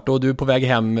ses vi snart och du är på väg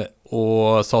hem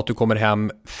och sa att du kommer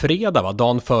hem fredag, va?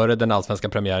 Dagen före den allsvenska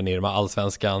premiären, Irma.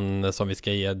 Allsvenskan som vi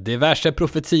ska ge diverse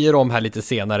profetier om här lite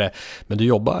senare. Men du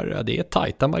jobbar, det är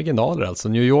tajta marginaler alltså.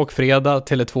 New York fredag,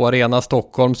 Tele2 Arena,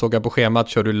 Stockholm såg jag på schemat.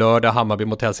 Kör du lördag, Hammarby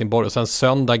mot Helsingborg och sen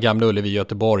söndag, Gamla Ullevi,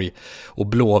 Göteborg och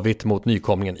Blåvitt mot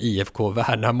nykomlingen IFK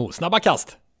Värnamo. Snabba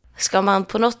kast! Ska man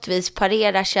på något vis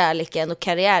parera kärleken och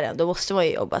karriären, då måste man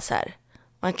ju jobba så här.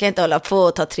 Man kan inte hålla på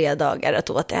och ta 3 dagar att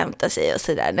återhämta sig och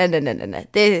sådär. Nej.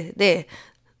 Det är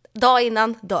dag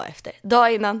innan, dag efter.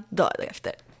 Dag innan, dag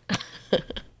efter.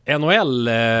 NHL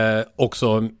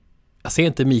också. Jag ser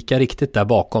inte Mika riktigt där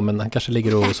bakom, men han kanske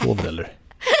ligger och sover eller?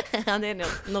 Han är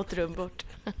något rum bort.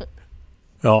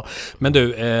 Ja, men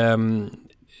du,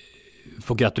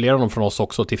 får gratulera honom från oss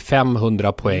också till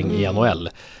 500 poäng i NHL.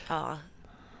 Ja.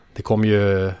 Det kom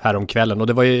ju här om kvällen och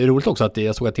det var ju roligt också att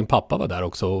jag såg att din pappa var där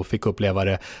också och fick uppleva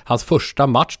det. Hans första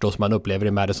match då som han upplever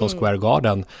i Madison Square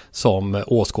Garden som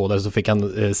åskådare, så fick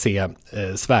han se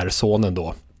svärsonen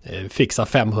då fixa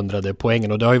 500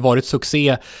 poängen och det har ju varit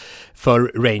succé för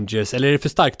Rangers, eller är det för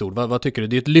starkt ord? Vad tycker du?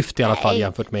 Det är ett lyft i alla fall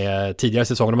jämfört med tidigare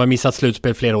säsonger. De har missat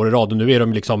slutspel flera år i rad och nu är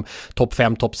de liksom topp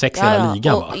 5, topp 6 i hela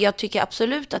ligan. Och jag tycker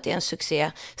absolut att det är en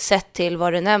succé sett till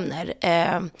vad du nämner.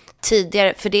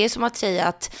 Tidigare, för det är som att säga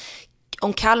att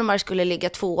om Kalmar skulle ligga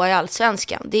 2 i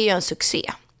allsvenskan, det är ju en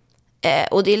succé.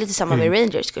 Och det är lite samma med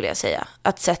Rangers skulle jag säga.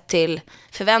 Att sett till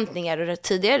förväntningar och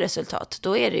tidigare resultat,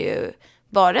 då är det ju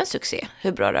bara en succé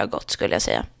hur bra det har gått skulle jag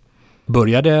säga.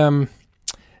 Började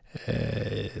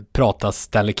prata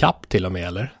Stanley Cup till och med,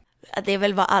 eller? Det är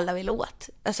väl vad alla vill åt.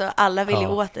 Alltså alla vill ju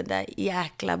åt den där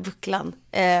jäkla bucklan.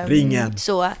 Ringen.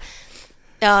 Så,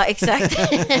 ja, exakt.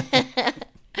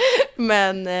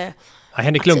 Men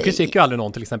Henrik Lundqvist gick ju aldrig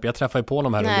någon till exempel. Jag träffade ju på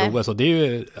honom här under OS och det är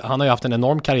ju, han har ju haft en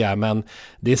enorm karriär, men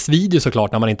det svider ju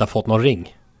såklart när man inte har fått någon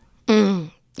ring.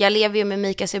 Jag lever ju med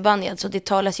Mika Zibanejad, så det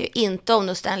talas ju inte om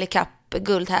någon Stanley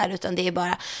Cup-guld här, utan det är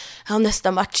bara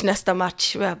nästa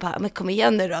match. Och jag bara, men kom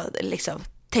igen nu då, liksom.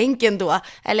 Tänk ändå,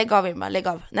 lägg av Irma, lägg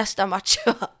av, nästa match.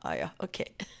 ja, okej.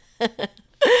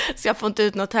 Så jag får inte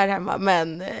ut något här hemma,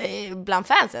 men bland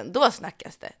fansen, då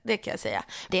snackas det kan jag säga.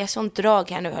 Det är sånt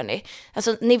drag här nu, hörni.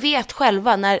 Alltså, ni vet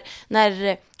själva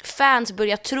när fans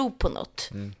börjar tro på något,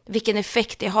 vilken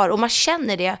effekt det har. Och man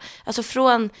känner det alltså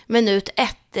från minut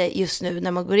 1 just nu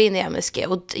när man går in i MSG.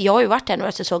 Och jag har ju varit här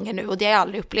några säsonger nu och det har jag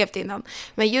aldrig upplevt innan.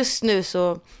 Men just nu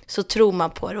så tror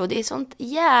man på det. Och det är sånt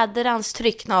jädrans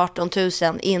tryck när 18 000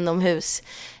 inomhus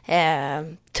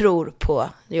tror på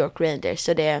New York Rangers.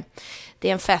 Så det är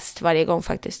en fest varje gång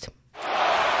faktiskt.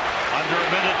 Under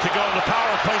a minute to go in the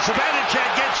power play.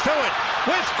 Zibanejad gets to it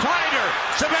with Kreider.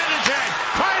 Zibanejad,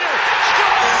 Kreider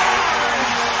scores!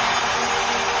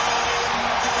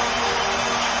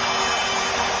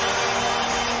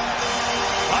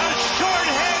 A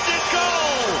short-handed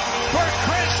goal for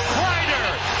Chris Kreider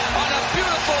on a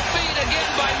beautiful feed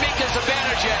again by Mika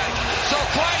Zibanejad. So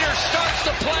Kreider starts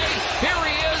the play. Here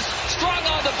he is, strong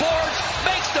on the boards,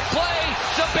 makes the play.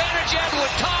 Zibanejad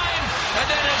with time, and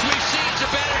then as we've seen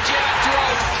Zibanejad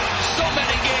throughout so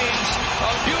many games,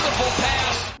 a beautiful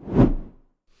pass.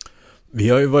 Vi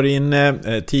har ju varit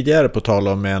inne tidigare på tal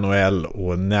om NHL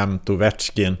och nämnt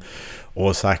Ovechkin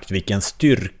och sagt vilken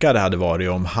styrka det hade varit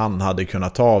om han hade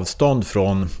kunnat ta avstånd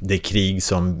från det krig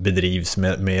som bedrivs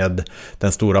med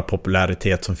den stora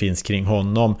popularitet som finns kring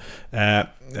honom.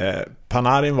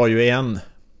 Panarin var ju en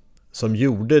som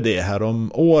gjorde det här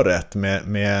om året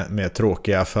med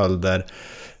tråkiga följder.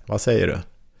 Vad säger du?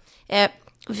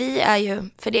 Vi är ju,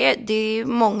 för det är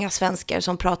många svenskar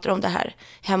som pratar om det här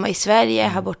hemma i Sverige,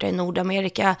 här borta i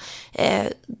Nordamerika.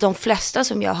 De flesta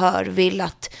som jag hör vill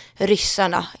att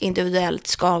ryssarna individuellt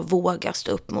ska våga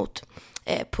stå upp mot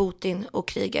Putin och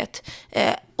kriget.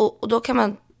 Och då kan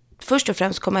man först och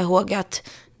främst komma ihåg att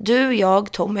du,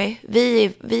 jag, Tommy,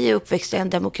 vi är uppväxta i en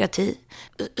demokrati.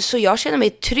 Så jag känner mig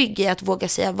trygg i att våga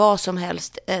säga vad som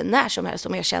helst, när som helst,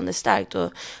 om jag känner starkt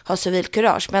och har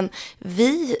civilkurage. Men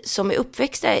vi som är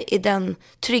uppväxta i den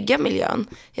trygga miljön,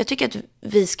 jag tycker att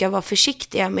vi ska vara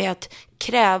försiktiga med att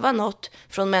kräva något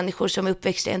från människor som är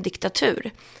uppväxta i en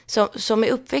diktatur. Som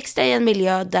är uppväxta i en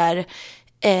miljö där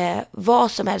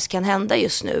vad som helst kan hända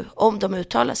just nu om de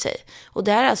uttalar sig. Och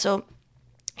det är alltså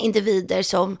individer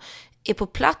som är på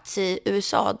plats i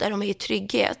USA där de är i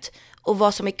trygghet, och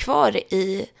vad som är kvar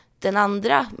i den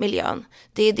andra miljön,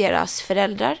 det är deras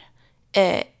föräldrar,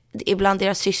 ibland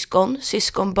deras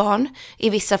syskonbarn, i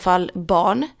vissa fall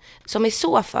barn, som i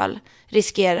så fall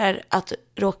riskerar att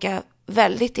råka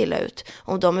väldigt illa ut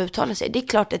om de uttalar sig. Det är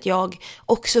klart att jag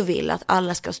också vill att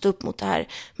alla ska stå upp mot det här,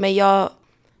 men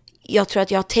jag tror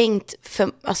att jag har tänkt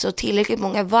tillräckligt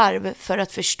många varv för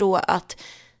att förstå att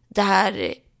det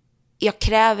här jag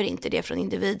kräver inte det från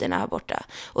individerna här borta.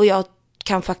 Och jag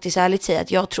kan faktiskt ärligt säga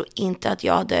att jag tror inte att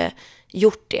jag hade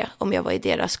gjort det om jag var i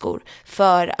deras skor.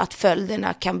 För att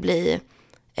följderna kan bli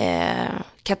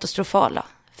katastrofala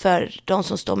för de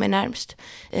som står mig närmst,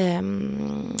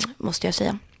 måste jag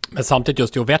säga. Men samtidigt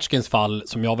just i Ovechkins fall,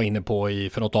 som jag var inne på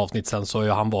för något avsnitt sen, så har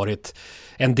ju han varit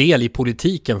en del i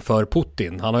politiken för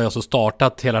Putin. Han har ju alltså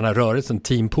startat hela den här rörelsen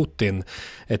Team Putin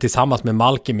tillsammans med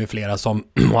Malkin med flera som,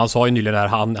 och han sa ju nyligen där,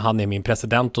 han är min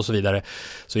president och så vidare.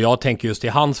 Så jag tänker just i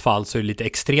hans fall så är det lite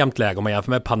extremt läge om man jämför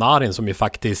med Panarin som ju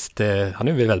faktiskt, han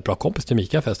är ju väldigt bra kompis till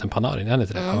Mikael förresten, Panarin, är han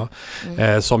inte det?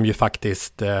 Ja. Som ju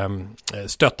faktiskt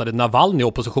stöttade Navalny,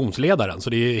 oppositionsledaren. Så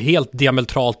det är ju helt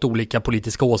diametralt olika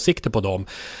politiska åsikter på dem.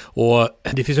 Och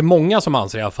det finns ju många som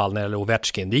anser i alla fall när det gäller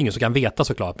Ovechkin, det är ingen som kan veta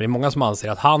såklart, men det är många som anser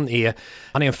att han är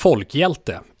en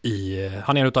folkhjälte.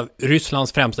 Han är en av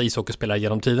Rysslands främsta ishockeyspelare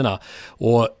genom tiderna.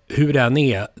 Och hur det än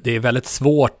är, det är väldigt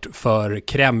svårt för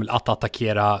Kreml att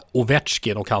attackera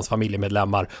Ovechkin och hans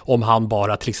familjemedlemmar om han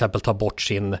bara till exempel tar bort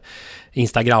sin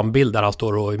Instagram-bild där han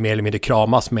står och mer eller mindre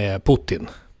kramas med Putin.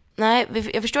 Nej,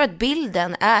 jag förstår att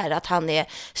bilden är att han är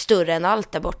större än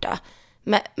allt där borta.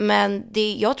 Men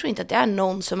jag tror inte att det är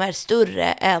någon som är större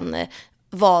än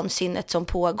vansinnet som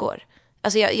pågår.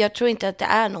 Alltså jag tror inte att det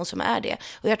är någon som är det.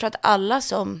 Och jag tror att alla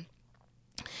som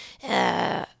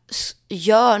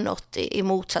gör något i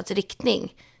motsatt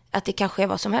riktning, att det kan ske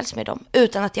vad som helst med dem.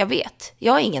 Utan att jag vet.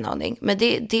 Jag har ingen aning. Men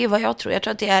det är vad jag tror. Jag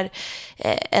tror att det är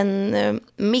en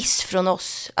miss från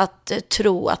oss att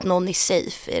tro att någon är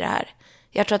safe i det här.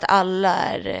 Jag tror att alla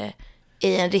är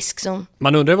i en riskzon.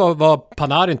 Man undrar vad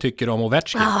Panarin tycker om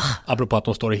Ovechkin. Apropå att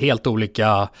de står i helt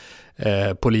olika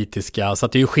politiska. Så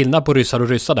att det är ju skillnad på ryssar och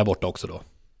ryssar där borta också då.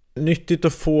 Nyttigt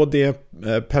att få det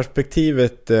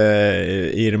perspektivet,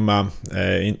 Irma,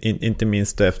 inte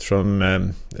minst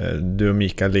eftersom du och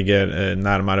Mikael ligger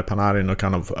närmare Panarin och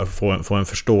kan få en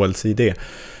förståelse i det.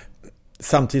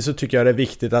 Samtidigt så tycker jag det är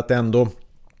viktigt att ändå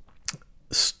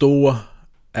stå,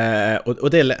 och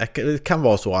det kan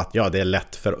vara så att det är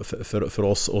lätt för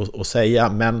oss att säga,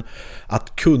 men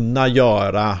att kunna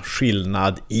göra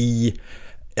skillnad i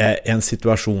en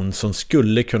situation som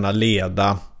skulle kunna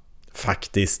leda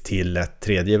faktiskt till ett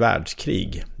tredje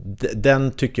världskrig.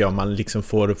 Den tycker jag man liksom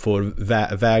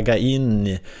får väga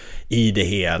in i det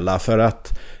hela, för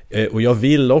att, och jag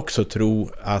vill också tro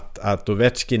att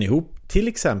Ovechkin ihop till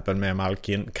exempel med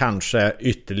Malkin, kanske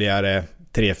ytterligare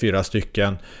 3-4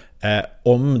 stycken,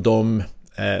 om de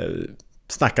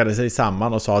snackade sig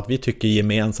samman och sa att vi tycker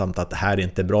gemensamt att det här är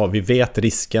inte bra, vi vet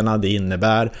riskerna det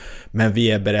innebär, men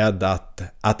vi är beredda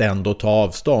att ändå ta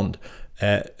avstånd,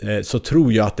 så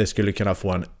tror jag att det skulle kunna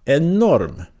få en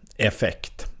enorm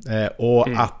effekt, och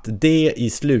att det i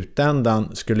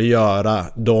slutändan skulle göra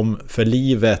dem för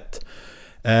livet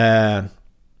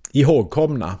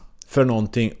ihågkomna för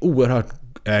någonting oerhört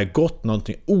gott,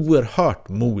 någonting oerhört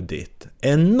modigt,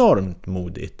 enormt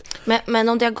modigt. Men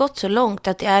om det har gått så långt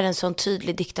att det är en sån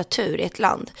tydlig diktatur i ett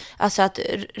land, alltså att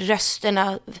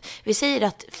rösterna, vi säger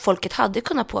att folket hade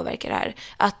kunnat påverka det här,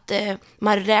 att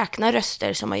man räknar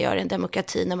röster som man gör i en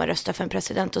demokrati när man röstar för en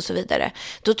president och så vidare,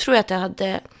 då tror jag att det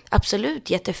hade absolut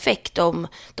gett effekt om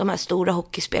de här stora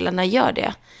hockeyspelarna gör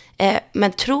det.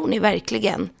 Men tror ni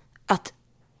verkligen att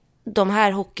de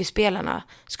här hockeyspelarna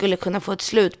skulle kunna få ett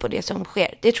slut på det som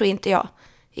sker? Det tror inte jag.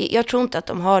 Jag tror inte att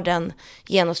de har den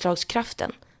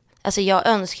genomslagskraften. Alltså jag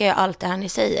önskar ju allt det här ni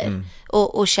säger.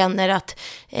 Och känner att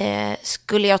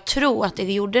skulle jag tro att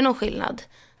det gjorde någon skillnad,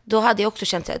 då hade jag också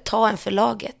känt att ta en för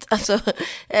laget. Alltså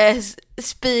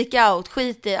speak out,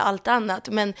 skit i allt annat.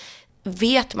 Men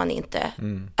vet man inte.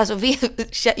 Alltså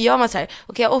gör man så här,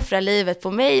 okej, jag offrar livet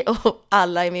på mig och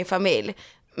alla i min familj.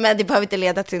 Men det behöver inte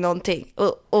leda till någonting.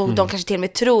 Och de kanske till och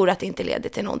med tror att det inte leder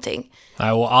till någonting.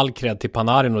 Nej, och all cred till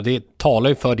Panarin, och det talar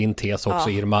ju för din tes också,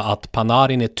 Irma, att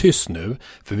Panarin är tyst nu,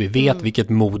 för vi vet vilket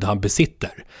mod han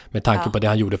besitter med tanke på det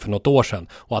han gjorde för något år sedan.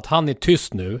 Och att han är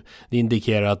tyst nu, det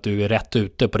indikerar att du är rätt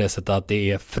ute på det sättet att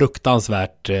det är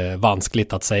fruktansvärt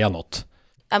vanskligt att säga något.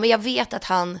 Ja, men jag vet att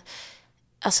han,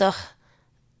 alltså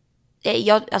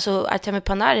Artemi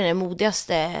Panarin är den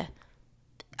modigaste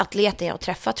atleten jag har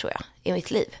träffat, tror jag, i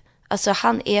mitt liv. Alltså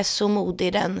han är så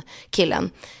modig, den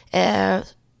killen.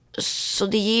 Så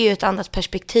det ger ju ett annat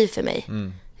perspektiv för mig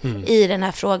i den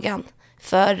här frågan.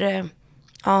 För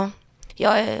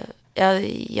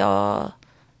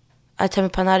Artemi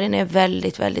Panarin är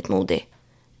väldigt, väldigt modig.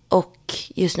 Och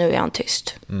just nu är han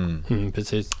tyst.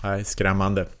 Precis. Nej,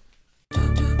 skrämmande.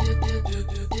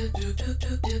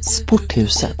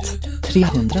 Sporthuset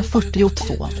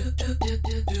 342.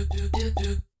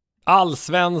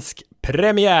 Allsvensk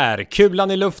premiär,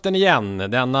 kulan i luften igen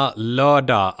denna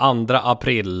lördag 2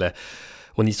 april.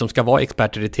 Och ni som ska vara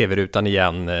experter i tv-rutan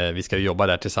igen, vi ska ju jobba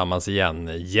där tillsammans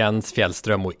igen. Jens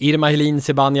Fjällström och Irma Helin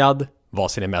Zibanejad,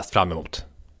 vad ser ni mest fram emot?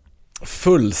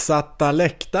 Fullsatta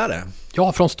läktare.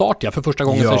 Ja, från start för första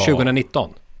gången sedan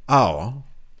 2019. Ja,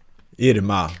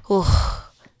 Irma.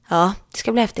 Ja, det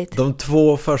ska bli häftigt. De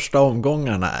 2 första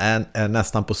omgångarna är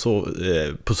nästan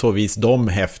på så vis de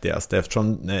häftigaste,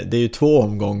 eftersom det är ju 2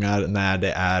 omgångar när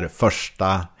det är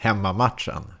första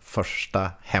hemmamatchen.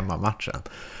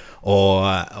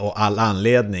 Och all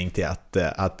anledning till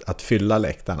att fylla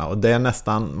läktarna. Och det är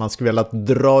nästan, man skulle vilja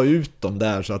dra ut dem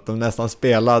där så att de nästan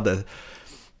spelade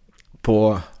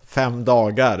på 5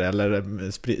 dagar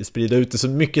eller sprida ut det så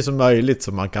mycket som möjligt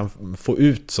så man kan få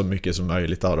ut så mycket som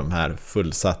möjligt av de här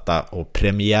fullsatta och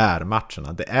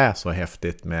premiärmatcherna. Det är så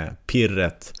häftigt med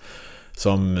pirret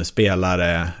som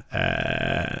spelare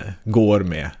går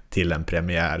med till en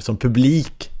premiär, som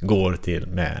publik går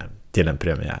till en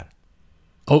premiär.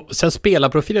 Och sen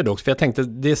spelarprofiler också, för jag tänkte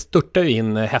det störtar ju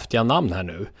in häftiga namn här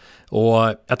nu.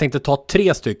 Och jag tänkte ta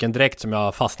 3 stycken direkt som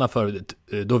jag fastnar för.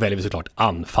 Då väljer vi såklart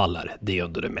anfallare. Det är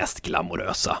under det mest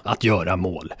glamorösa, att göra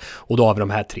mål. Och då har vi de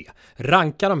här 3.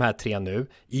 Ranka de här 3 nu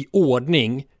i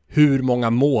ordning hur många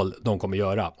mål de kommer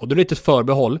göra. Och då är det lite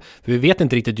förbehåll, för vi vet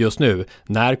inte riktigt just nu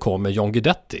när kommer John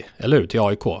Guidetti, eller hur, till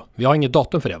AIK. Vi har inget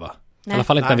datum för det, va? Nej. I alla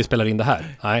fall inte när vi spelar in det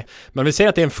här. Nej. Men vi säger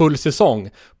att det är en full säsong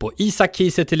på Isak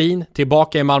Kiese Thelin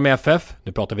tillbaka i Malmö FF.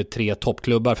 Nu pratar vi 3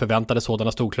 toppklubbar, förväntade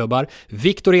sådana storklubbar.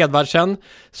 Viktor Edvardsen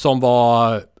som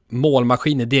var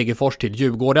målmaskin i Degerfors till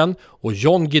Djurgården. Och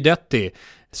John Guidetti,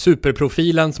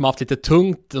 superprofilen som har haft lite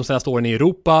tungt de senaste åren i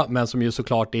Europa, men som ju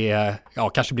såklart är,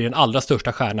 kanske blir den allra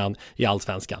största stjärnan i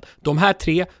Allsvenskan. De här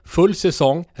 3, full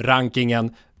säsong,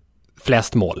 rankingen,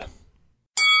 flest mål.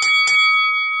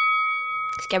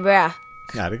 Ska jag börja?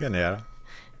 Ja, det kan jag göra.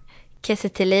 Kiese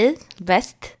Thelin,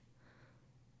 bäst.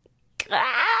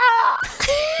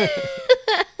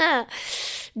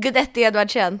 Guidetti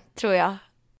Edvardsen, tror jag.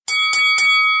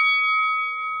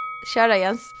 Kör då,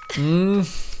 Jens.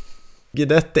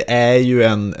 Guidetti är ju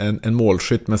en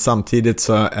målskytt, men samtidigt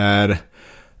så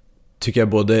tycker jag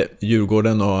både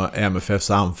Djurgården och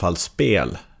MFFs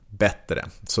anfallsspel bättre.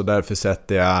 Så därför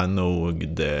sätter jag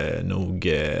nog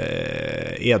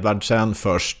Edvardsen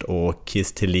först och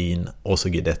Kiese Thelin och så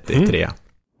Guidetti 3.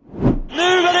 Nu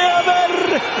är det över!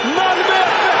 Malmö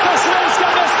FF är svenska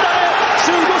mästare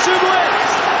 2021!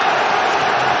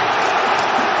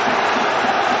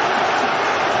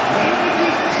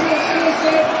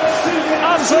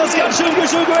 Allsvenskan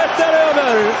 2021 är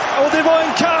över! Och det var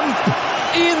en kamp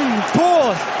in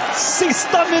på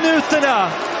sista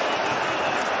minuterna.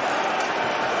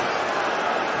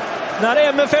 När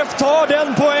MFF tar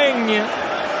den poäng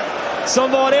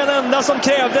som var den enda som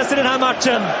krävdes i den här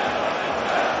matchen.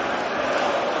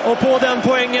 Och på den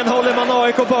poängen håller man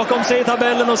AIK bakom sig i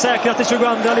tabellen och säkrar till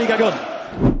 22:a ligaguld.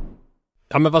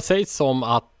 Ja, men vad sägs om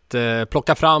att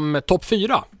plocka fram topp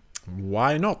 4?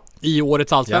 Why not? I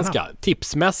årets allsvenska,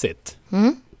 tipsmässigt.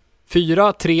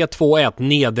 4, 3, 2, 1,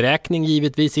 nedräkning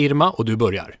givetvis, Irma, och du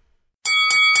börjar.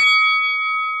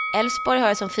 Elfsborg har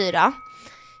jag som 4.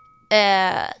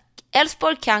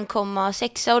 Elfsborg kan komma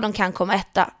 6 och de kan komma 1.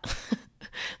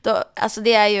 Alltså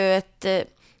det är ju ett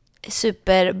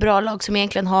superbra lag som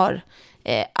egentligen har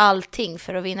allting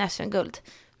för att vinna SM-guld.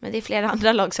 Men det är flera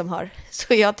andra lag som har.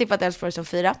 Så jag har tippat Elfsborg som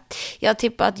 4. Jag har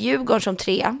tippat Djurgården som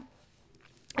 3.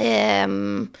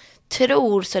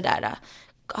 Tror sådär.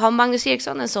 Har Magnus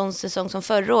Eriksson en sån säsong som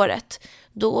förra året,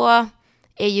 då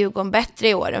är Djurgården bättre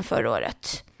i år än förra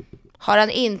året. Har han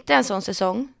inte en sån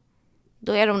säsong,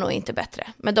 då är de nog inte bättre.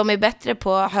 Men de är bättre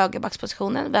på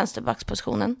högerbackspositionen,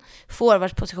 vänsterbackspositionen,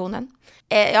 forwardspositionen.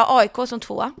 AIK som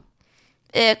 2.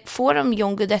 Får de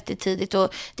John Guidetti tidigt,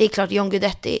 och det är klart John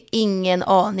Guidetti, ingen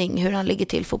aning hur han ligger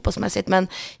till fotbollsmässigt, men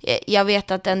jag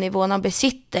vet att den nivån han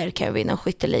besitter kan vinna en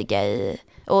skytteliga i,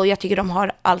 och jag tycker de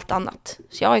har allt annat.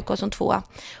 Så jag har AIK som 2.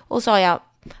 Och så har jag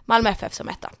Malmö FF som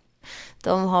 1.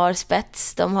 De har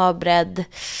spets, de har bredd.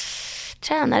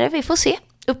 Tränare, vi får se.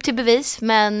 Upp till bevis,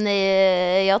 men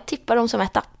jag tippar dem som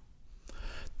 1.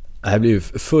 Det här blir ju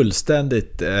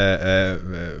fullständigt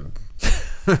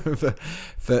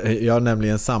för jag har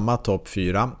nämligen samma topp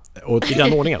 4 och i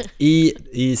den ordningen.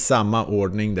 I samma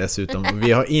ordning dessutom.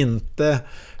 Vi har inte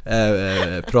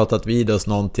pratat vid oss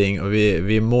någonting, och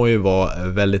vi må ju vara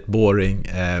väldigt boring,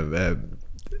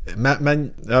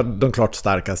 men de klart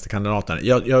starkaste kandidaterna.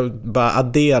 Jag bara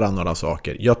adderar några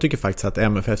saker. Jag tycker faktiskt att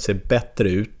MFF ser bättre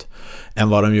ut än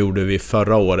vad de gjorde vid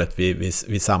förra året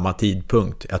vid samma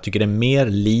tidpunkt. Jag tycker det är mer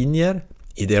linjer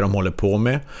i det de håller på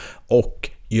med, och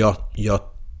jag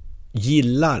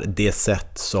gillar det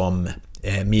sätt som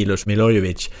Milos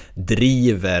Milojevic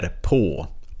driver på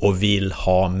och vill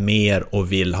ha mer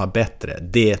och vill ha bättre.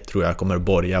 Det tror jag kommer att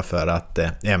borga för att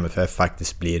MFF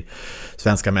faktiskt blir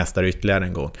svenska mästare ytterligare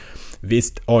en gång.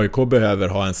 Visst, AIK behöver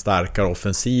ha en starkare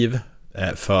offensiv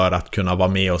för att kunna vara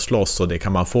med och slåss, och det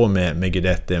kan man få med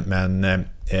Guidetti, men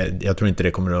jag tror inte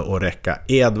det kommer att räcka.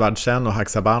 Edvardsen och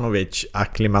Haksabanovic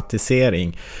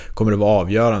akklimatisering kommer att vara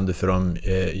avgörande för dem,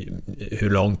 hur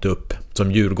långt upp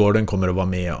som Djurgården kommer att vara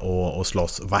med och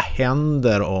slåss. Vad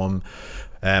händer om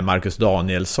Marcus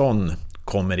Danielsson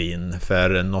kommer in?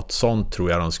 För något sånt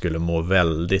tror jag de skulle må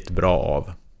väldigt bra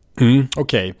av.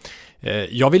 Okej.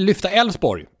 Jag vill lyfta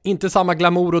Elfsborg. Inte samma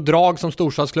glamour och drag som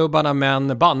storstadsklubbarna,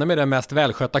 men banne med den mest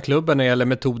välskötta klubben när det gäller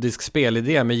metodisk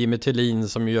spelidé, med Jimmy Tillin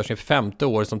som gör sin 5:e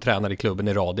år som tränare i klubben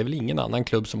i rad. Det är väl ingen annan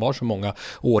klubb som har så många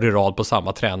år i rad på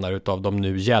samma tränare utav de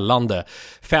nu gällande.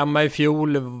 5 i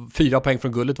fjol, 4 poäng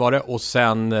från guldet var det, och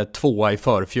sen 2 i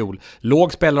förfjol.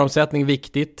 Låg spelaromsättning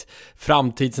viktigt.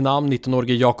 Framtidsnamn,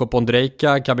 19-årige Jakob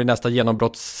Ondrejka kan bli nästa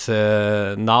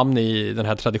genombrottsnamn i den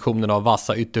här traditionen av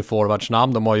vassa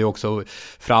ytterforwardsnamn. De har ju också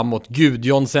framåt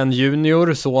Gudjonsen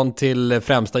junior, son till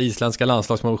främsta isländska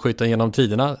landslagsmålskytten genom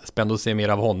tiderna. Spännande att se mer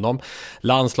av honom.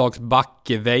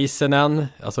 Landslagsback Väisänen,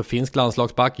 alltså finsk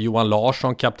landslagsback. Johan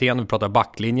Larsson, kapten, vi pratar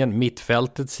backlinjen.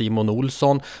 Mittfältet, Simon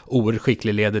Olsson, oerhört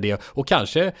skicklig leder det. Och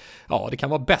kanske, ja, det kan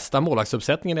vara bästa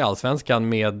målvaktsuppsättningen i Allsvenskan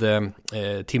med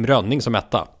Tim Rönning som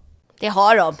etta. Det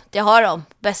har de.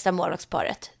 Bästa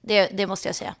målvaktsparet. Det måste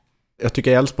jag säga. Jag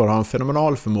tycker Elfsborg har en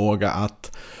fenomenal förmåga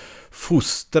att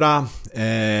fostra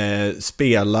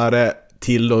spelare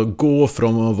till att gå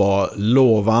från att vara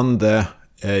lovande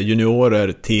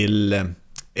juniorer till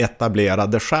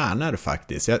etablerade stjärnor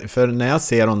faktiskt. För när jag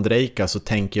ser Ondrejka så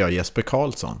tänker jag Jesper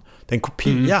Karlsson. Det är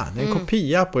en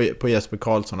kopia på Jesper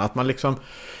Karlsson. Att man liksom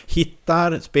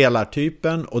hittar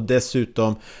spelartypen och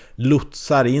dessutom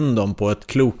lotsar in dem på ett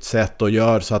klokt sätt och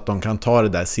gör så att de kan ta det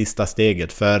där sista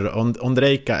steget. För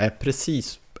Ondrejka är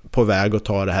precis på väg att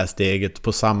ta det här steget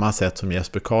på samma sätt som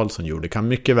Jesper Karlsson gjorde. Det kan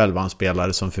mycket väl vara en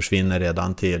spelare som försvinner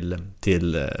redan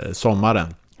till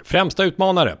sommaren. Främsta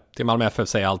utmanare till Malmö FF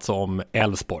säger alltså om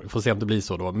Elfsborg. Får se om det blir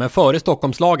så då. Men före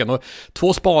Stockholmslagen, och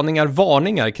 2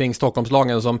 varningar kring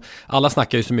Stockholmslagen som alla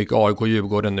snackar ju så mycket AIK och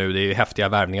Djurgården nu. Det är ju häftiga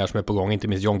värvningar som är på gång, inte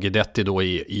minst John Guidetti då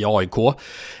i AIK.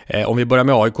 Om vi börjar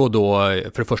med AIK då,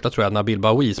 för det första tror jag att Nabil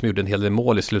Bahoui som gjorde en hel del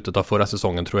mål i slutet av förra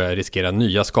säsongen tror jag riskerar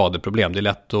nya skadeproblem. Det är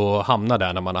lätt att hamna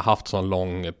där när man har haft sån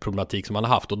lång problematik som man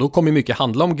har haft. Och då kommer mycket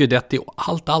handla om Guidetti och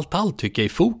allt tycker jag i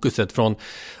fokuset från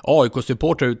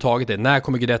AIK-supportrar överhuvudtaget. När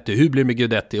kommer Guidetti? Hur blir det med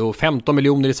Guidetti? Och 15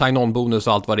 miljoner i sign-on-bonus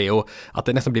och allt vad det är. Och att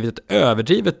det nästan blivit ett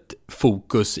överdrivet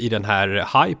fokus i den här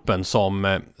hypen som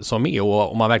är.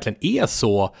 Och om man verkligen är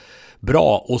så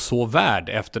bra och så värd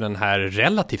efter den här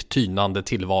relativt tynande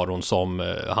tillvaron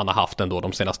som han har haft ändå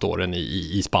de senaste åren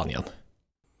i Spanien.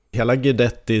 Hela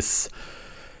Guidettis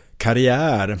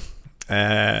karriär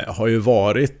har ju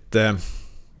varit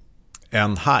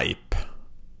en hype.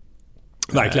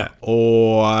 Verkligen.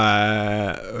 Och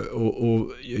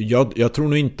jag tror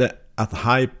nog inte att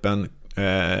hypen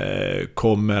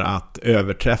kommer att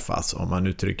överträffas, om man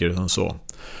uttrycker det som så.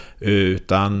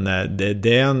 Utan det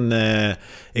är en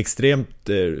extremt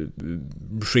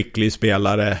skicklig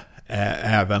spelare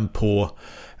även på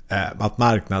att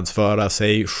marknadsföra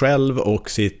sig själv och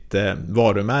sitt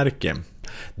varumärke.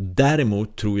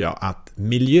 Däremot tror jag att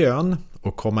miljön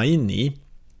att komma in i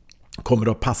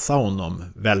kommer att passa honom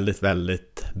väldigt,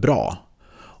 väldigt bra.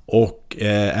 Och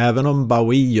även om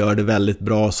Bahoui gör det väldigt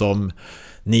bra som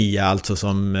nia, alltså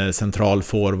som central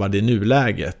forward i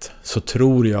nuläget, så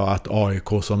tror jag att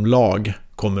AIK som lag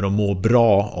kommer att må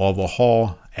bra av att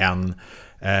ha en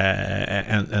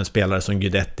spelare som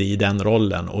Guidetti i den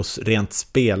rollen. Och rent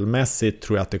spelmässigt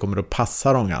tror jag att det kommer att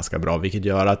passa dem ganska bra, vilket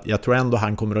gör att jag tror ändå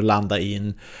han kommer att landa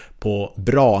in på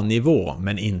bra nivå,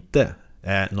 men inte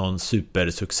någon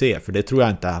supersuccé, för det tror jag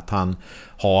inte att han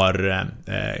har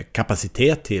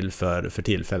kapacitet till för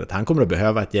tillfället. Han kommer att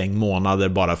behöva ett gäng månader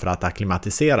bara för att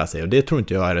akklimatisera sig, och det tror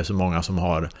inte jag är det så många som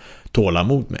har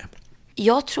tålamod med.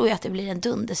 Jag tror ju att det blir en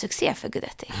dundersuccé för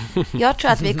Guidetti. Jag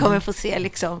tror att vi kommer få se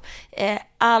liksom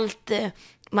allt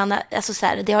man har, alltså så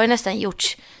här, det har ju nästan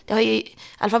gjorts, det har ju i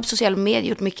alla fall på sociala medier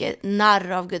gjort mycket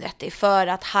narr av Guidetti för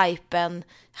att hypen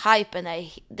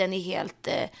är helt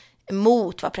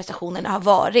mot vad prestationerna har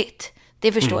varit.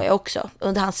 Det förstår jag också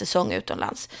under hans säsong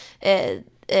utomlands.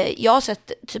 Jag har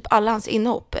sett typ alla hans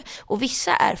inhopp, och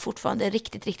vissa är fortfarande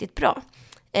riktigt, riktigt bra.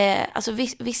 Alltså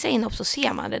vissa inhopp så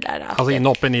ser man det där. Alltså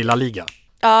inhoppen i La Liga?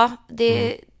 Ja,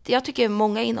 jag tycker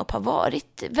många inhopp har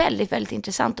varit väldigt, väldigt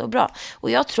intressant och bra. Och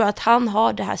jag tror att han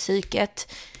har det här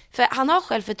psyket. För han har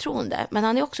självförtroende, men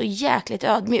han är också jäkligt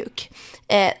ödmjuk.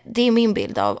 Det är min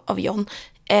bild av John.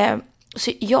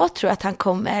 Så jag tror att han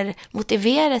kommer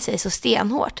motivera sig så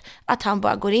stenhårt att han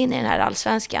bara går in i den här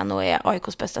allsvenskan och är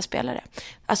AIKs bästa spelare.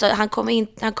 Alltså han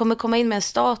kommer komma in med en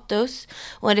status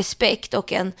och en respekt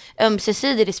och en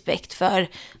ömsesidig respekt för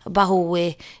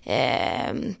Bahoui,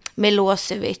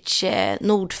 Milosevic,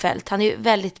 Nordfeldt. Han är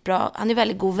väldigt bra, han är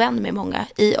väldigt god vän med många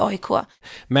i AIK.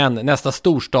 Men nästa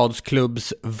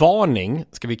storstadsklubbs varning,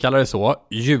 ska vi kalla det så,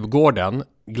 Djurgården.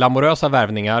 Glamorösa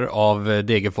värvningar av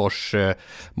Degerfors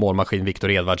målmaskin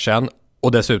Viktor Edvardsen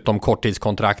och dessutom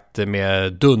korttidskontrakt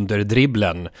med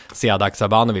dunderdribblen Sead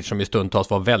Aksabanovic som i stundtals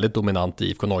var väldigt dominant i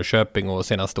IFK Norrköping och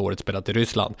senaste året spelat i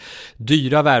Ryssland.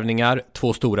 Dyra värvningar,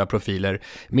 2 stora profiler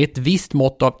med ett visst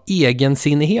mått av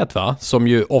egensinnighet, va? Som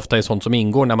ju ofta är sånt som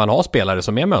ingår när man har spelare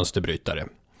som är mönsterbrytare.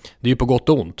 Det är ju på gott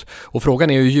och ont. Och frågan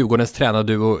är hur Djurgårdens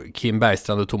tränarduo Kim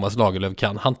Bergstrand och Thomas Lagerlöf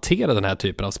kan hantera den här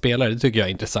typen av spelare. Det tycker jag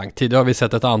är intressant. Tidigare har vi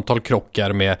sett ett antal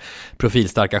krockar med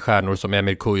profilstarka stjärnor som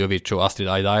Emir Kujovic och Astrid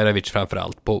Ajdarevic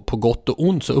framförallt. På gott och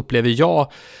ont så upplever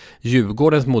jag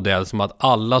Djurgårdens modell som att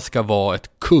alla ska vara ett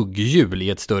kugghjul i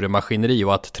ett större maskineri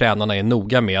och att tränarna är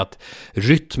noga med att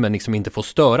rytmen liksom inte får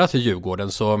störas i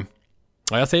Djurgården. Så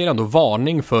ja, jag säger ändå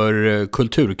varning för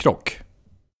kulturkrock.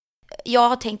 Jag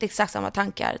har tänkt exakt samma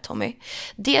tankar, Tommy.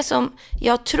 Det som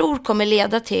jag tror kommer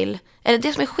leda till, eller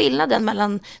det som är skillnaden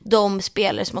mellan de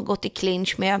spelare som har gått i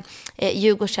clinch med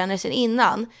Djurgårdstränare sen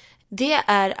innan, det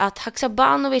är att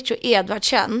Haksabanovic och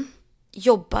Edvardsen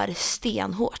jobbar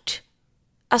stenhårt.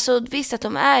 Alltså visst att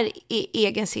de är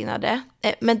egensinnade,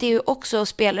 men det är ju också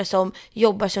spelare som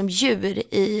jobbar som djur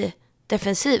i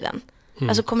defensiven.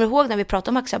 Alltså kommer du ihåg när vi pratade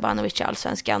om Haksabanovic i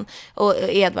Allsvenskan och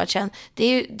Edvardsen, det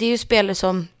är ju spelare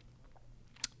som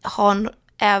har,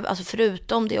 alltså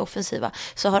förutom det offensiva,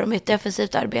 så har de ett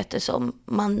defensivt arbete som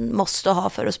man måste ha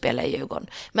för att spela i Djurgården.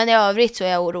 Men i övrigt så är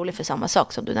jag orolig för samma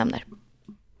sak som du nämner.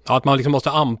 Ja, att man liksom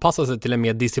måste anpassa sig till en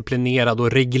mer disciplinerad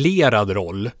och reglerad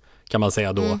roll, kan man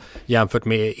säga då, jämfört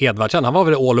med Edvardsen. Han var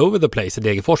väl all over the place i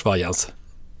Degerfors, va, Jens?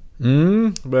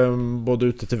 Både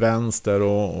ute till vänster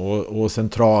och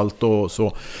centralt och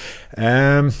så.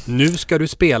 Nu ska du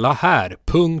spela här,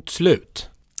 punkt slut.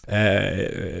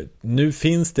 Nu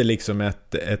finns det liksom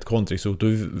ett kontringshot och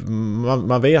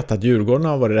man vet att Djurgården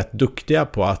har varit rätt duktiga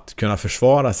på att kunna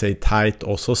försvara sig tight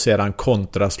och så sedan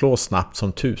kontraslå snabbt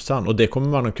som tusan, och det kommer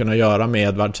man att kunna göra med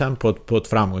Edvardsen på ett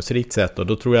framgångsrikt sätt, och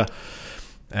då tror jag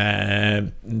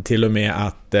till och med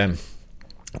att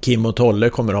Kim och Tolle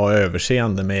kommer att ha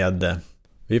överseende med,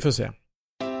 vi får se.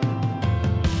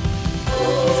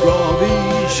 Ska vi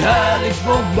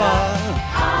kärleksbomba?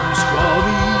 Ska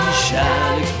vi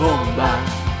kärleksbomba?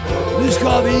 Nu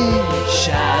ska vi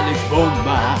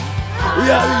kärleksbomba.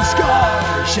 Ja, vi ska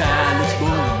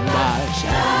kärleksbomba.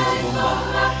 Kärleksbomba.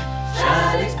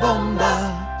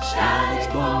 Kärleksbomba.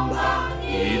 Kärleksbomba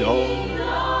idag.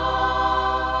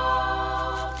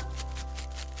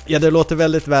 Ja, det låter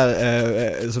väldigt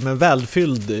som en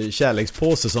välfylld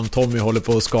kärlekspåse som Tommy håller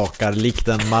på och skakar likt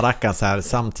en maracas här,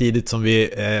 samtidigt som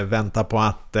vi väntar på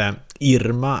att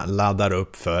Irma laddar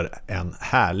upp för en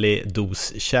härlig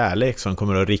dos kärlek som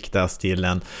kommer att riktas till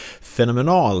en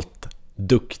fenomenalt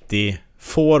duktig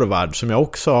forward som jag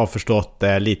också har förstått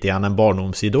är lite grann en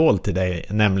barndomsidol till dig,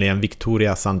 nämligen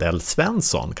Victoria Sandell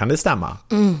Svensson. Kan det stämma?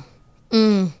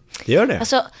 Det gör det?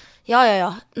 Alltså,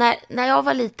 ja. När jag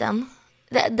var liten,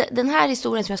 den här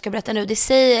historien som jag ska berätta nu, det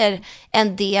säger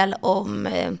en del om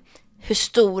hur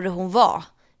stor hon var.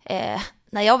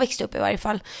 När jag växte upp i varje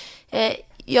fall.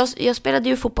 Jag spelade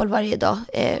ju fotboll varje dag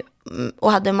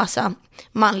och hade en massa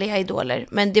manliga idoler.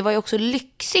 Men det var ju också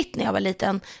lyxigt när jag var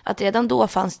liten att redan då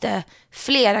fanns det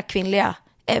flera kvinnliga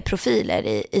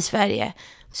profiler i Sverige.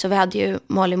 Så vi hade ju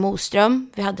Malin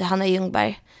Moström, vi hade Hanna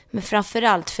Ljungberg. Men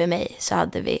framförallt för mig så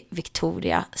hade vi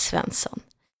Victoria Svensson.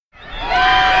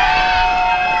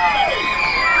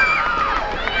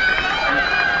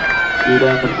 I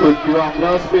den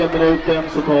 72:a spelminuten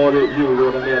så tar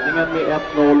Djurgården ledningen med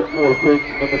 1-0, målskytt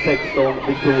nummer 16,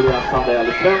 Victoria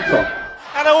Sandell Svensson.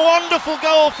 And a wonderful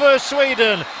goal for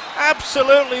Sweden.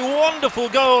 Absolutely wonderful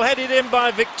goal headed in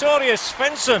by Victoria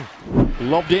Svensson.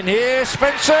 Lobbed in here,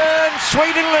 Svensson,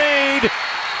 Sweden lead.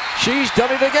 She's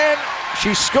done it again.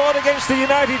 She scored against the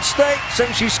United States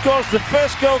and she scores the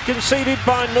first goal conceded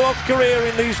by North Korea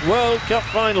in these World Cup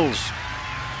finals.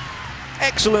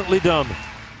 Excellently done.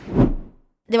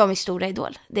 Det var min stora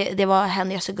idol. Det var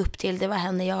henne jag såg upp till. Det var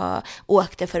henne jag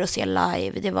åkte för att se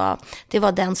live. Det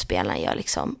var den spelaren jag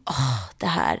liksom, det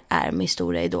här är min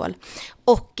stora idol.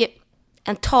 Och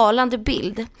en talande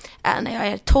bild är när jag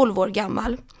är 12 år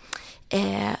gammal.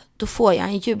 Då får jag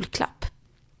en julklapp.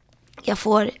 Jag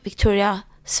får Victoria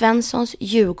Svenssons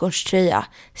Djurgårdströja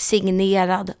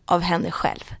signerad av henne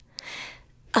själv.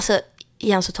 Alltså,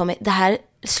 Jens och Tommy, det här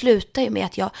slutar ju med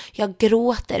att jag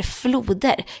gråter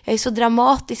floder. Jag är så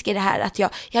dramatisk i det här att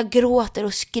jag gråter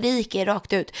och skriker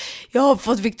rakt ut. Jag har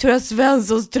fått Victoria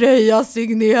Svenssons tröja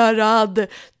signerad.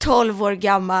 12 år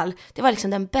gammal. Det var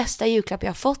liksom den bästa julklapp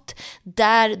jag fått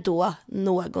där då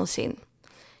någonsin.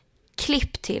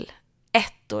 Klipp till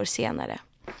 1 år senare.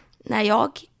 När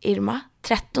jag, Irma,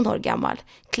 13 år gammal,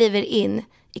 kliver in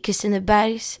i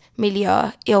Kristinebergs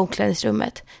miljö i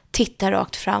omklädningsrummet, tittar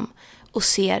rakt fram och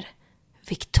ser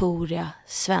Victoria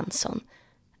Svensson.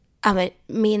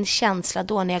 Min känsla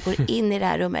då när jag går in i det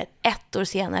här rummet 1 år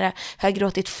senare, har jag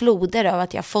gråtit floder av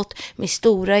att jag fått min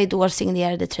stora idol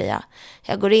signerade tröja.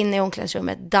 Jag går in i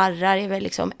omklädningsrummet, darrar, är väl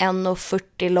liksom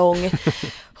 1,40 lång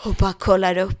och bara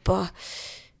kollar upp och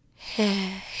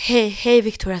hej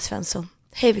Victoria Svensson.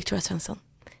 Hej Victoria Svensson.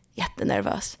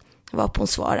 Jättenervös. Varpå hon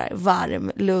svarar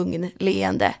varm, lugn,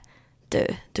 leende.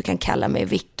 Du kan kalla mig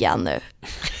Vickan nu.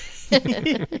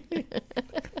 Det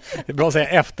är bra att säga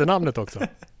efternamnet också.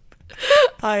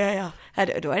 Ja.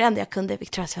 Det var det enda jag kunde.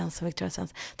 Victoria Svensson.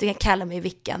 Du kan kalla mig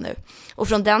Vickan nu. Och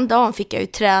från den dagen fick jag ju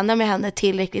träna med henne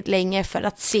tillräckligt länge för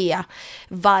att se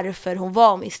varför hon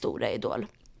var min stora idol.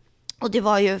 Och det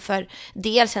var ju för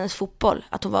dels hennes fotboll,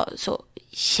 att hon var så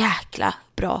jäkla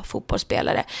bra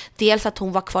fotbollsspelare. Dels att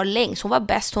hon var kvar längst, hon var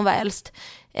bäst, hon var äldst.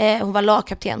 Hon var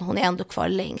lagkapten, hon är ändå kvar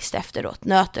längst efteråt.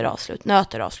 Nöter avslut.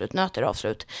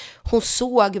 Hon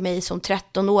såg mig som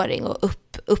 13-åring och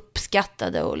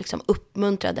uppskattade och liksom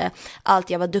uppmuntrade allt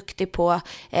jag var duktig på.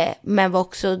 Men var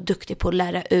också duktig på att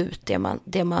lära ut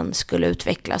det man skulle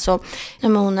utveckla. Så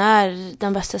hon är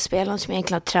den bästa spelaren som jag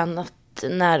egentligen har tränat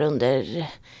när under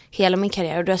hela min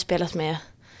karriär. Och du har spelat med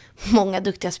många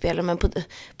duktiga spelare, men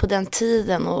på den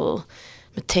tiden och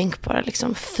tänk bara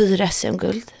liksom 4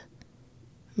 SM-guld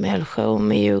med Älvsjö och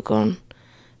med Djurgården.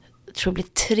 Jag tror det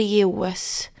blir 3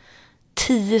 OS,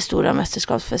 10 stora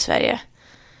mästerskap för Sverige.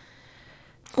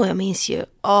 Och jag minns ju,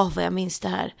 vad jag minns det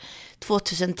här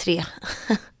 2003.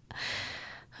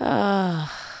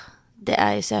 Det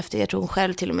är ju så häftigt. Jag tror hon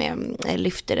själv till och med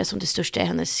lyfte det som det största i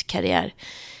hennes karriär.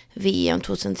 VM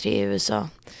 2003 i USA.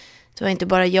 Det var inte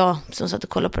bara jag som satt och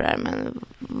kollade på det här, men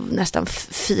nästan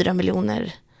 4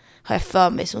 miljoner har jag för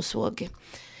mig som såg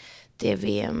det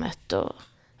VMet. Och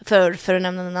för att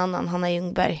nämna en annan, Hanna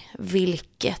Ljungberg,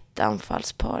 vilket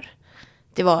anfallspar.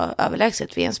 Det var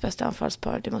överlägset VMs bästa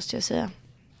anfallspar, det måste jag säga.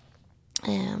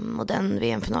 Och den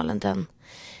VM-finalen,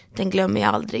 den glömmer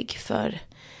jag aldrig, för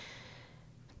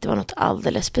det var något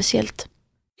alldeles speciellt.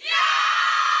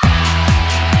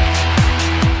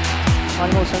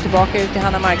 Malin Moström tillbaka ut till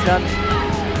Hanna Marklund,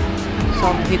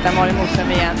 som hittar Malin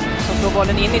Moström igen, som slår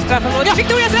bollen in i straffområdet. Ja,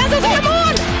 Victoria Svensson som gör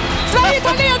mål! Sverige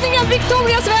tar ledningen,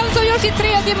 Victoria Svensson gör sitt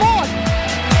 3:e mål!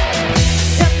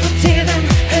 Sätt på tvn,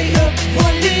 höj upp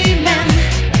volymen.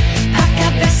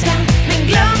 Packa väskan, men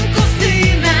glöm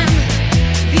kostymen.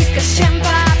 Vi ska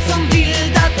kämpa som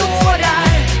vilda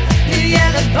dårar. Nu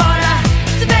gäller bara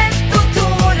svett och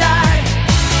tårar.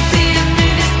 Det är nu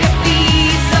vi ska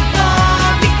visa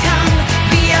vad vi kan.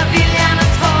 Vi har viljan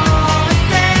att ta oss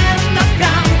ända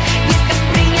fram. Vi ska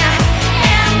springa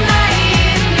ända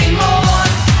in i mål.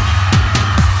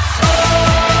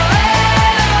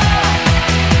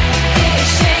 Det är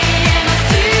tjejernas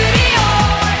tur i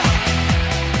år.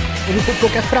 Om du får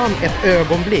plocka fram ett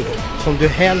ögonblick som du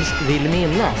helst vill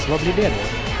minnas, vad blir det då?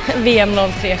 VM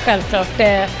 03, självklart.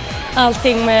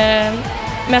 Allting med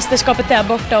mästerskapet där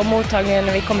borta och mottagningen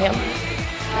när vi kom hem.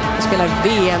 Vi spelar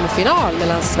VM-final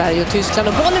mellan Sverige och Tyskland,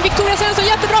 och bollen Victoria Svensson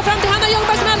jättebra fram till Hanna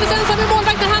Ljungberg som alldeles ensam med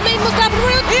målvakten. Hanna in mot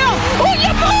straffområdet. Ja! Och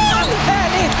ja, mål!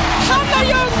 Härligt! Hanna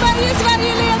Ljungberg i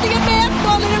Sverige ledningen med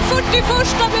 1-0 i den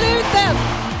 41:a minuten.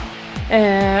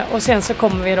 Och sen så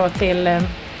kommer vi då till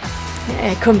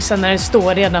Kungsan, när det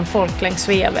står redan folk längs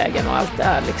Sveavägen och allt det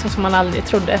här liksom, som man aldrig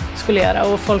trodde skulle göra,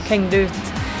 och folk hängde ut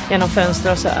genom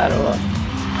fönster och så här. Och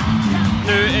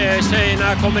nu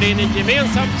tjejerna kommer in i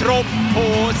gemensam tropp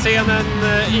på scenen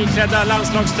iklädda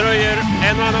landslagströjor.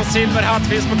 En och annan silverhatt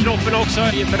finns på knoppen också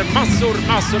inför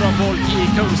massor av folk i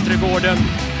Kungsträdgården.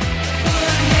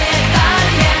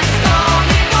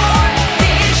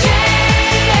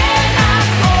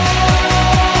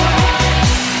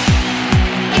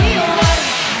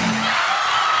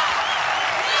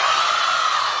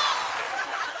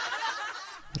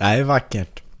 Nej,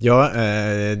 vackert. Ja,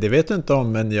 det vet du inte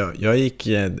om, men jag gick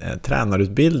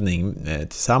tränarutbildning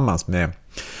tillsammans med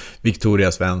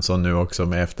Victoria Svensson, nu också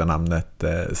med efternamnet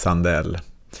Sandell.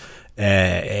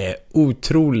 är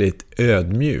otroligt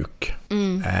ödmjuk.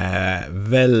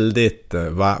 Väldigt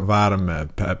varm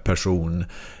person.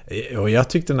 Och jag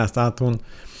tyckte nästan att hon,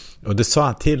 och det sa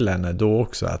jag till henne då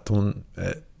också, att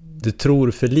du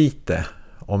tror för lite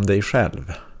om dig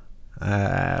själv.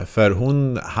 För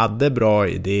hon hade bra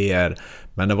idéer,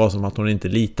 men det var som att hon inte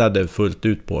litade fullt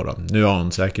ut på dem. Nu har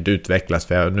hon säkert utvecklats,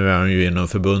 för nu är hon ju inom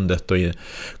förbundet och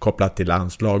kopplat till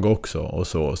landslag också och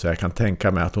så jag kan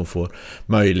tänka mig att hon får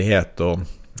möjlighet att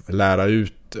lära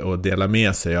ut och dela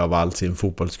med sig av all sin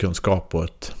fotbollskunskap på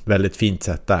ett väldigt fint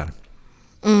sätt där.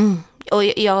 Och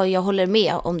jag håller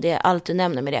med om det, allt du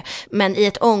nämner med det. Men i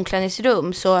ett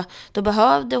omklädningsrum så då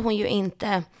behövde hon ju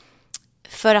inte,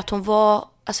 för att hon var,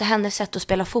 alltså hennes sätt att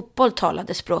spela fotboll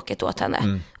talade språket åt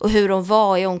henne. Och hur hon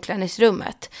var i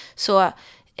omklädningsrummet. Så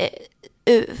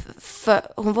för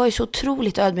hon var ju så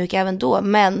otroligt ödmjuk även då,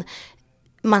 men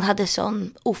man hade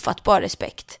sån ofattbar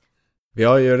respekt. Vi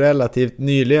har ju relativt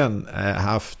nyligen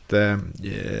haft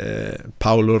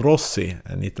Paolo Rossi,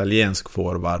 en italiensk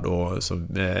forward,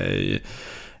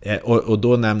 och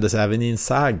då nämndes även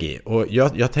Inzaghi. Och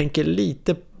jag tänker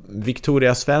lite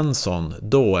Victoria Svensson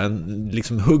då, en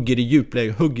liksom hugger i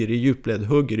djupled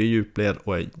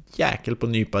och är jäkel på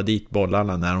nypa dit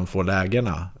bollarna när de får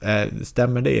lägena.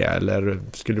 Stämmer det, eller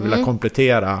skulle du vilja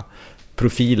komplettera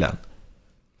profilen?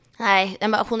 Nej,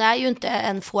 men hon är ju inte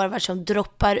en forward som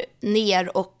droppar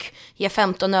ner och ger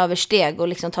 15 översteg och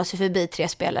liksom tar sig förbi 3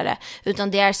 spelare.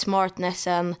 Utan det är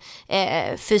smartnessen,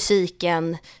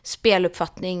 fysiken,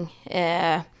 speluppfattning,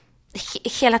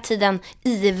 hela tiden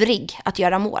ivrig att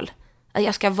göra mål.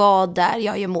 Jag ska vara där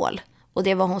jag gör mål. Och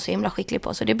det var hon så himla skicklig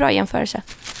på, så det är bra jämförelse.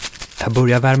 Jag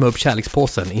börjar värma upp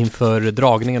kärlekspåsen inför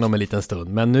dragningen om en liten stund.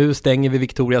 Men nu stänger vi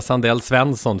Victoria Sandell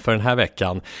Svensson för den här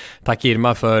veckan. Tack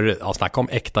Irma för snacka om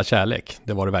äkta kärlek.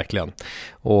 Det var det verkligen.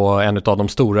 Och en av de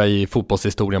stora i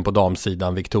fotbollshistorien på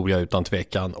damsidan, Victoria utan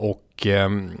tvekan.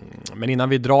 Men innan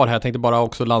vi drar här, jag tänkte bara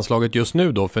också landslaget just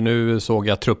nu då. För nu såg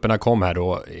jag att trupperna kom här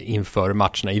då inför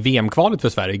matcherna i VM-kvalet för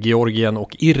Sverige. Georgien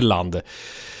och Irland.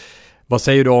 Vad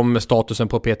säger du om statusen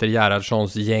på Peter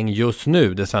Gerhardssons gäng just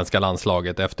nu, det svenska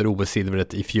landslaget, efter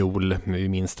OS-silvret i fjol med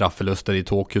min straffförluster i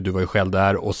Tokyo, du var ju själv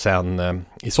där, och sen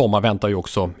i sommar väntar ju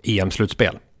också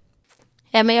EM-slutspel.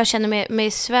 Ja, men jag känner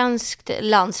med svenskt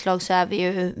landslag så är vi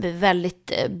ju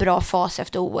väldigt bra fas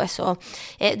efter OS, och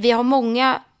vi har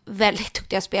många väldigt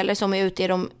duktiga spelare som är ute i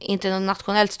de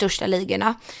internationellt största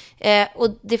ligorna, och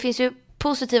det finns ju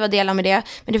positiva delar med det,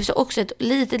 men det finns också ett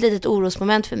litet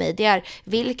orosmoment för mig. Det är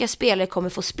vilka spelare kommer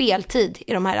få speltid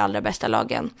i de här allra bästa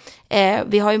lagen.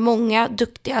 Vi har ju många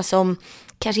duktiga som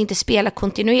kanske inte spelar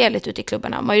kontinuerligt ute i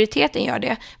klubbarna. Majoriteten gör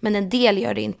det, men en del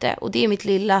gör det inte. Och det är mitt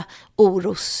lilla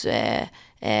orosmål.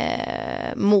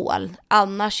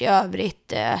 Annars i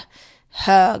övrigt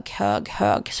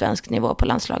hög svensk nivå på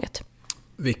landslaget.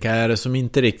 Vilka är det som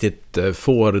inte riktigt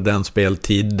får den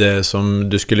speltid som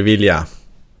du skulle vilja?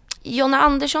 Jonna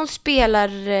Andersson spelar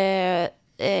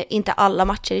inte alla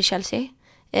matcher i Chelsea.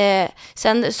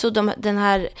 Sen så den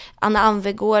här Anna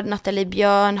Anvegård, Nathalie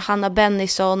Björn, Hanna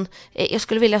Bennison, jag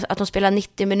skulle vilja att de spelar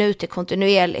 90 minuter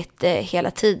kontinuerligt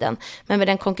hela tiden. Men med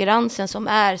den konkurrensen som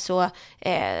är så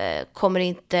kommer det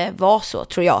inte vara så,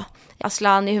 tror jag.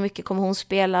 Aslani, hur mycket kommer hon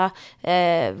spela?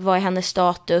 Vad är hennes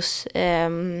status? Det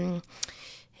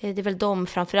är väl de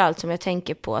framförallt som jag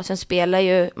tänker på. Sen spelar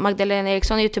ju Magdalena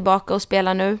Eriksson är ju tillbaka och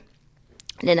spelar nu.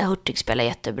 Lina Hurtig spelar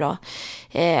jättebra.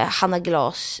 Hanna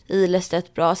Glas,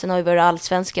 Ilestedt bra. Sen har vi våra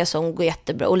allsvenska som går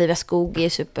jättebra. Olivia Skog i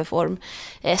superform.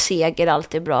 Seger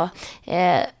alltid bra.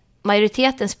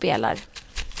 Majoriteten spelar.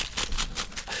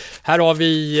 Här har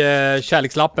vi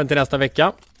kärlekslappen till nästa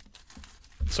vecka,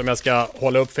 som jag ska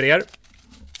hålla upp för er.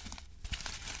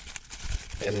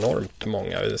 Enormt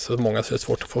många. Så många så det är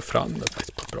svårt att få fram det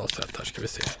faktiskt på ett bra sätt. Här ska vi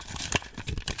se.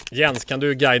 Jens, kan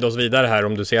du guida oss vidare här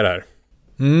om du ser det här?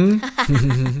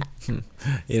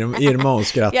 Irma och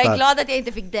skrattar. Jag är glad att jag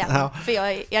inte fick den, för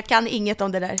jag kan inget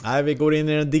om det där. Nej, vi går in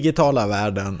i den digitala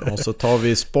världen och så tar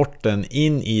vi sporten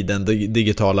in i den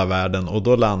digitala världen, och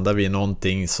då landar vi i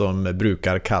någonting som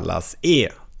brukar kallas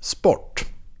e-sport.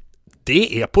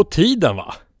 Det är på tiden,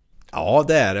 va? Ja,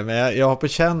 det är det, men jag har på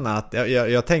känna att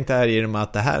jag tänkte här i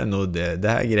att det här är nog det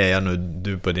här grejer nu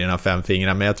du på dina 5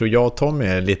 fingrar, men jag tror jag och Tommy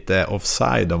är lite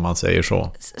offside, om man säger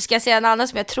så. Ska jag säga en annan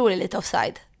som jag tror är lite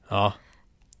offside? Ja.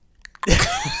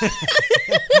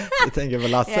 Jag tänker på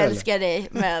Lasse. Jag älskar dig,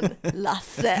 men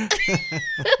Lasse.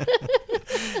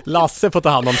 Lasse får ta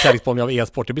hand om kärleksbollning av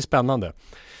e-sport, det blir spännande.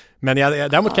 Men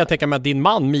däremot kan jag tänka mig att din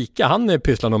man Mika, han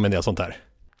pysslar nog med det sånt här.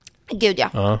 Gud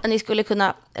ja. Ni skulle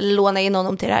kunna låna in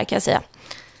honom till det här, kan jag säga.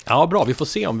 Ja, bra. Vi får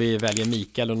se om vi väljer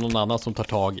Mikael eller någon annan som tar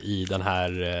tag i den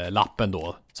här lappen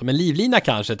då. Som en livlina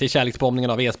kanske till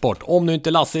kärleksbombningen av e-sport. Om nu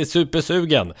inte Lasse är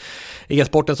supersugen.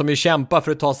 E-sporten som ju kämpar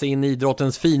för att ta sig in i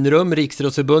idrottens finrum,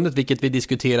 Riksidrottsförbundet, vilket vi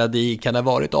diskuterade i, kan det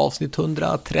ha varit avsnitt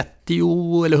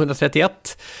 130 eller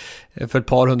 131? För ett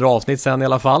par hundra avsnitt sen i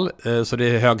alla fall. Så det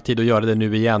är hög tid att göra det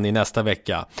nu igen i nästa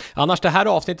vecka. Annars det här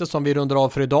avsnittet som vi rundar av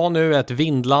för idag nu, ett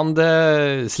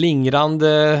vindlande,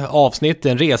 slingrande avsnitt.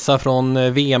 En resa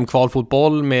från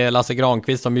VM-kvalfotboll med Lasse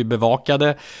Granqvist som ju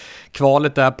bevakade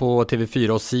kvalet där på TV4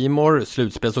 och C-more.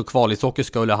 Slutspels- och kvalishockey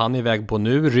skulle han iväg på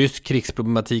nu. Rysk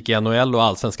krigsproblematik i NHL och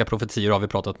allsvenska profetier har vi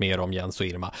pratat mer om, Jens och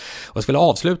Irma. Och jag skulle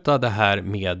avsluta det här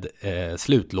med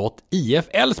slutlåt IF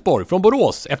Elfsborg från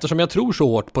Borås, eftersom jag tror så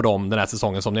hårt på dem den här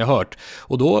säsongen som ni har hört.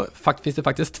 Och då finns det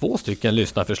faktiskt 2 stycken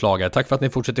lyssnarförslag här. Tack för att ni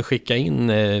fortsätter skicka in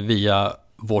via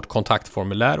vårt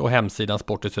kontaktformulär och hemsidan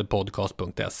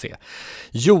sporthusetpodcast.se.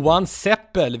 Johan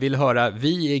Seppel vill höra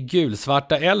Vi är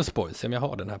gulsvarta Elfsborg. Se om jag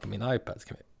har den här på min iPad.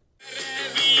 Ska vi...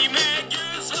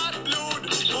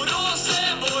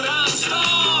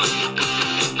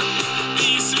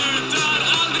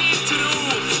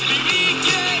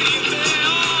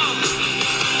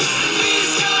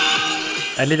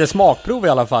 En liten smakprov i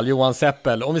alla fall, Johan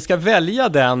Seppel. Om vi ska välja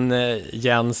den,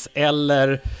 Jens,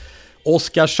 eller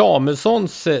Oskar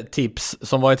Samuelssons tips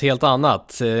som var ett helt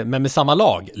annat, men med samma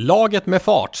lag. Laget med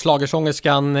fart,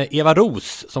 schlagersångerskan Eva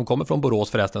Ros, som kommer från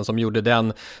Borås förresten, som gjorde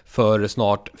den för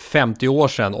snart 50 år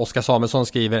sedan. Oskar Samuelsson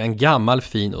skriver en gammal,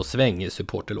 fin och svängig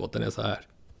supporterlåten är så här.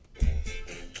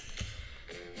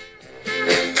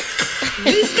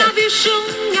 Nu ska vi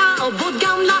sjunga och både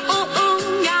gamla och unga.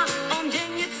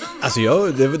 Alltså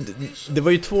det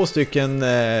var ju 2 stycken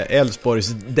Elfsborgs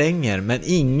dänger, men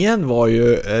ingen var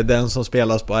ju den som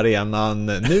spelas på arenan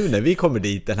nu när vi kommer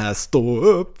dit, den här Stå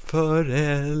upp för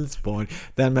Elfsborg,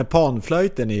 den med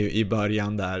panflöjten i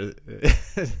början där.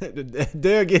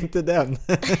 Dög inte den.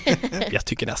 Jag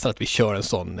tycker nästan att vi kör en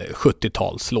sån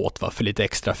 70-talslåt för lite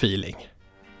extra feeling.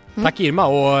 Tack Irma,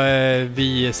 och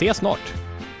vi ses snart.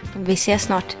 Vi ses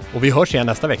snart. Och vi hörs igen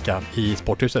nästa vecka i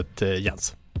Sporthuset,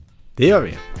 Jens. Det gör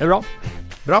vi. Är det bra?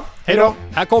 Bra. Hej då.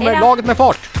 Här kommer Laget med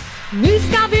fart. Nu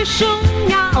ska vi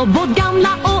sjunga och både gamla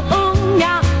och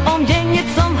unga om gänget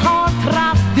som har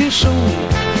tradition.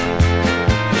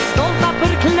 Stolta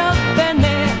för klubben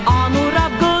med anor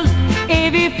av guld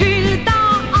är vi fyllda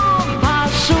av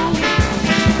passion.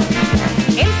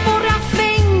 Elfsborg är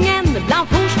svängen bland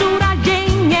forstora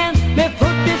gängen med 40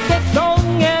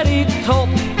 säsonger i topp.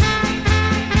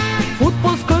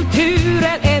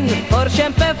 Fotbollskulturen en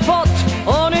förkämpe fått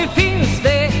och nu finns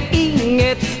det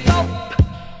inget stopp.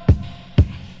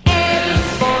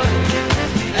 Elfsborg,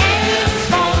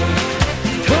 Elfsborg,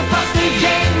 tuffaste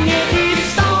gänget i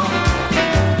stan.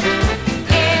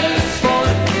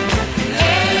 Elfsborg,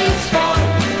 Elfsborg,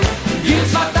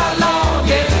 gulsvarta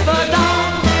laget för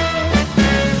dagen.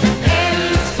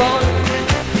 Elfsborg,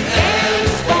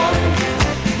 Elfsborg,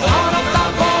 har ofta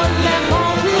bollen på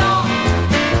plan.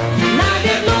 När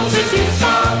det blåser till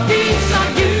start visar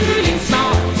Guling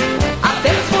snart att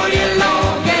Elfsborg är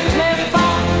laget med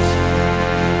fart.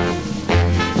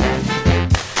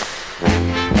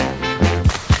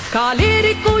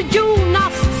 Karl-Erik och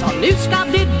Jonas sa nu ska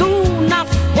det donas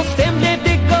och sen blev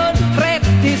det guld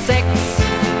 36.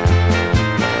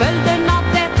 Följden av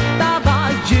detta var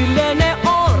gyllene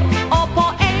år och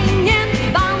poängen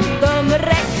vann de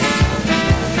Rex.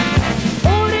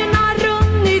 Åren har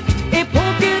runnit,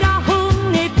 epoker har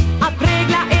hunnit att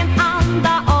prägla en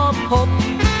anda av hopp.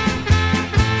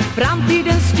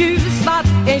 Framtidens gulsvart,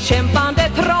 en kämpande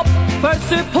tropp för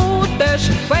supporters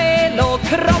själ och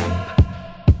kropp.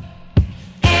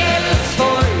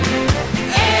 Elfsborg,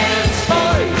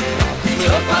 Elfsborg,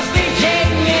 tuffaste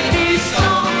gänget i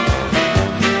stan.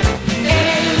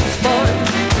 Elfsborg,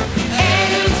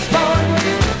 Elfsborg,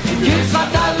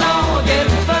 gulsvarta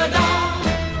laget för dagen.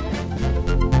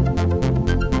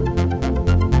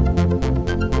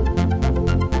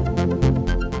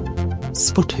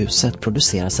 Sporthuset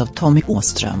produceras av Tommy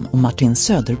Åström och Martin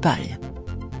Söderberg.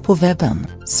 På webben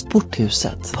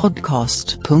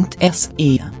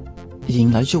sporthusetpodcast.se.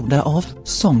 Jinglar gjorda av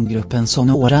sånggruppen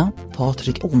Sonora,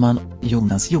 Patrik Åman,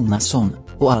 Jonas Jonasson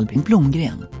och Albin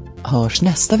Blomgren. Hörs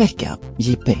nästa vecka,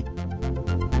 JP.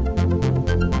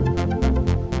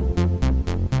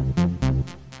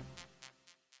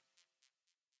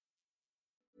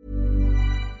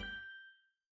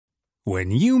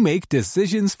 When you make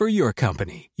decisions for your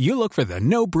company, you look for the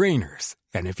no-brainers.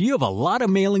 And if you have a lot of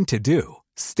mailing to do,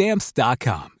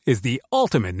 Stamps.com is the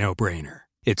ultimate no-brainer.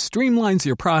 It streamlines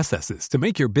your processes to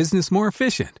make your business more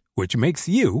efficient, which makes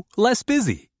you less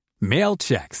busy. Mail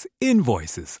checks,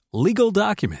 invoices, legal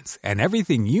documents, and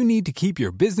everything you need to keep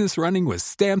your business running with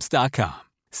Stamps.com.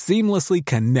 Seamlessly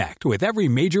connect with every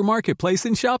major marketplace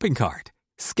and shopping cart.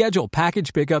 Schedule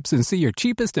package pickups and see your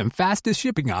cheapest and fastest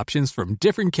shipping options from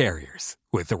different carriers,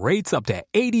 with rates up to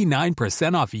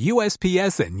 89% off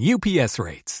USPS and UPS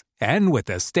rates. And with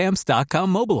the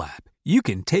Stamps.com mobile app, you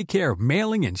can take care of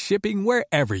mailing and shipping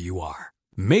wherever you are.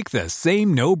 Make the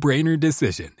same no-brainer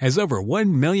decision as over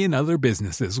 1 million other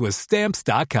businesses with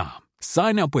Stamps.com.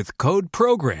 Sign up with code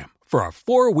PROGRAM for a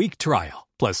 4-week trial,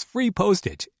 plus free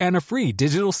postage and a free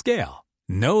digital scale.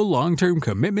 No long-term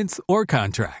commitments or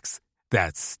contracts.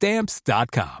 That's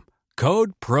Stamps.com.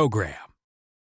 Code PROGRAM.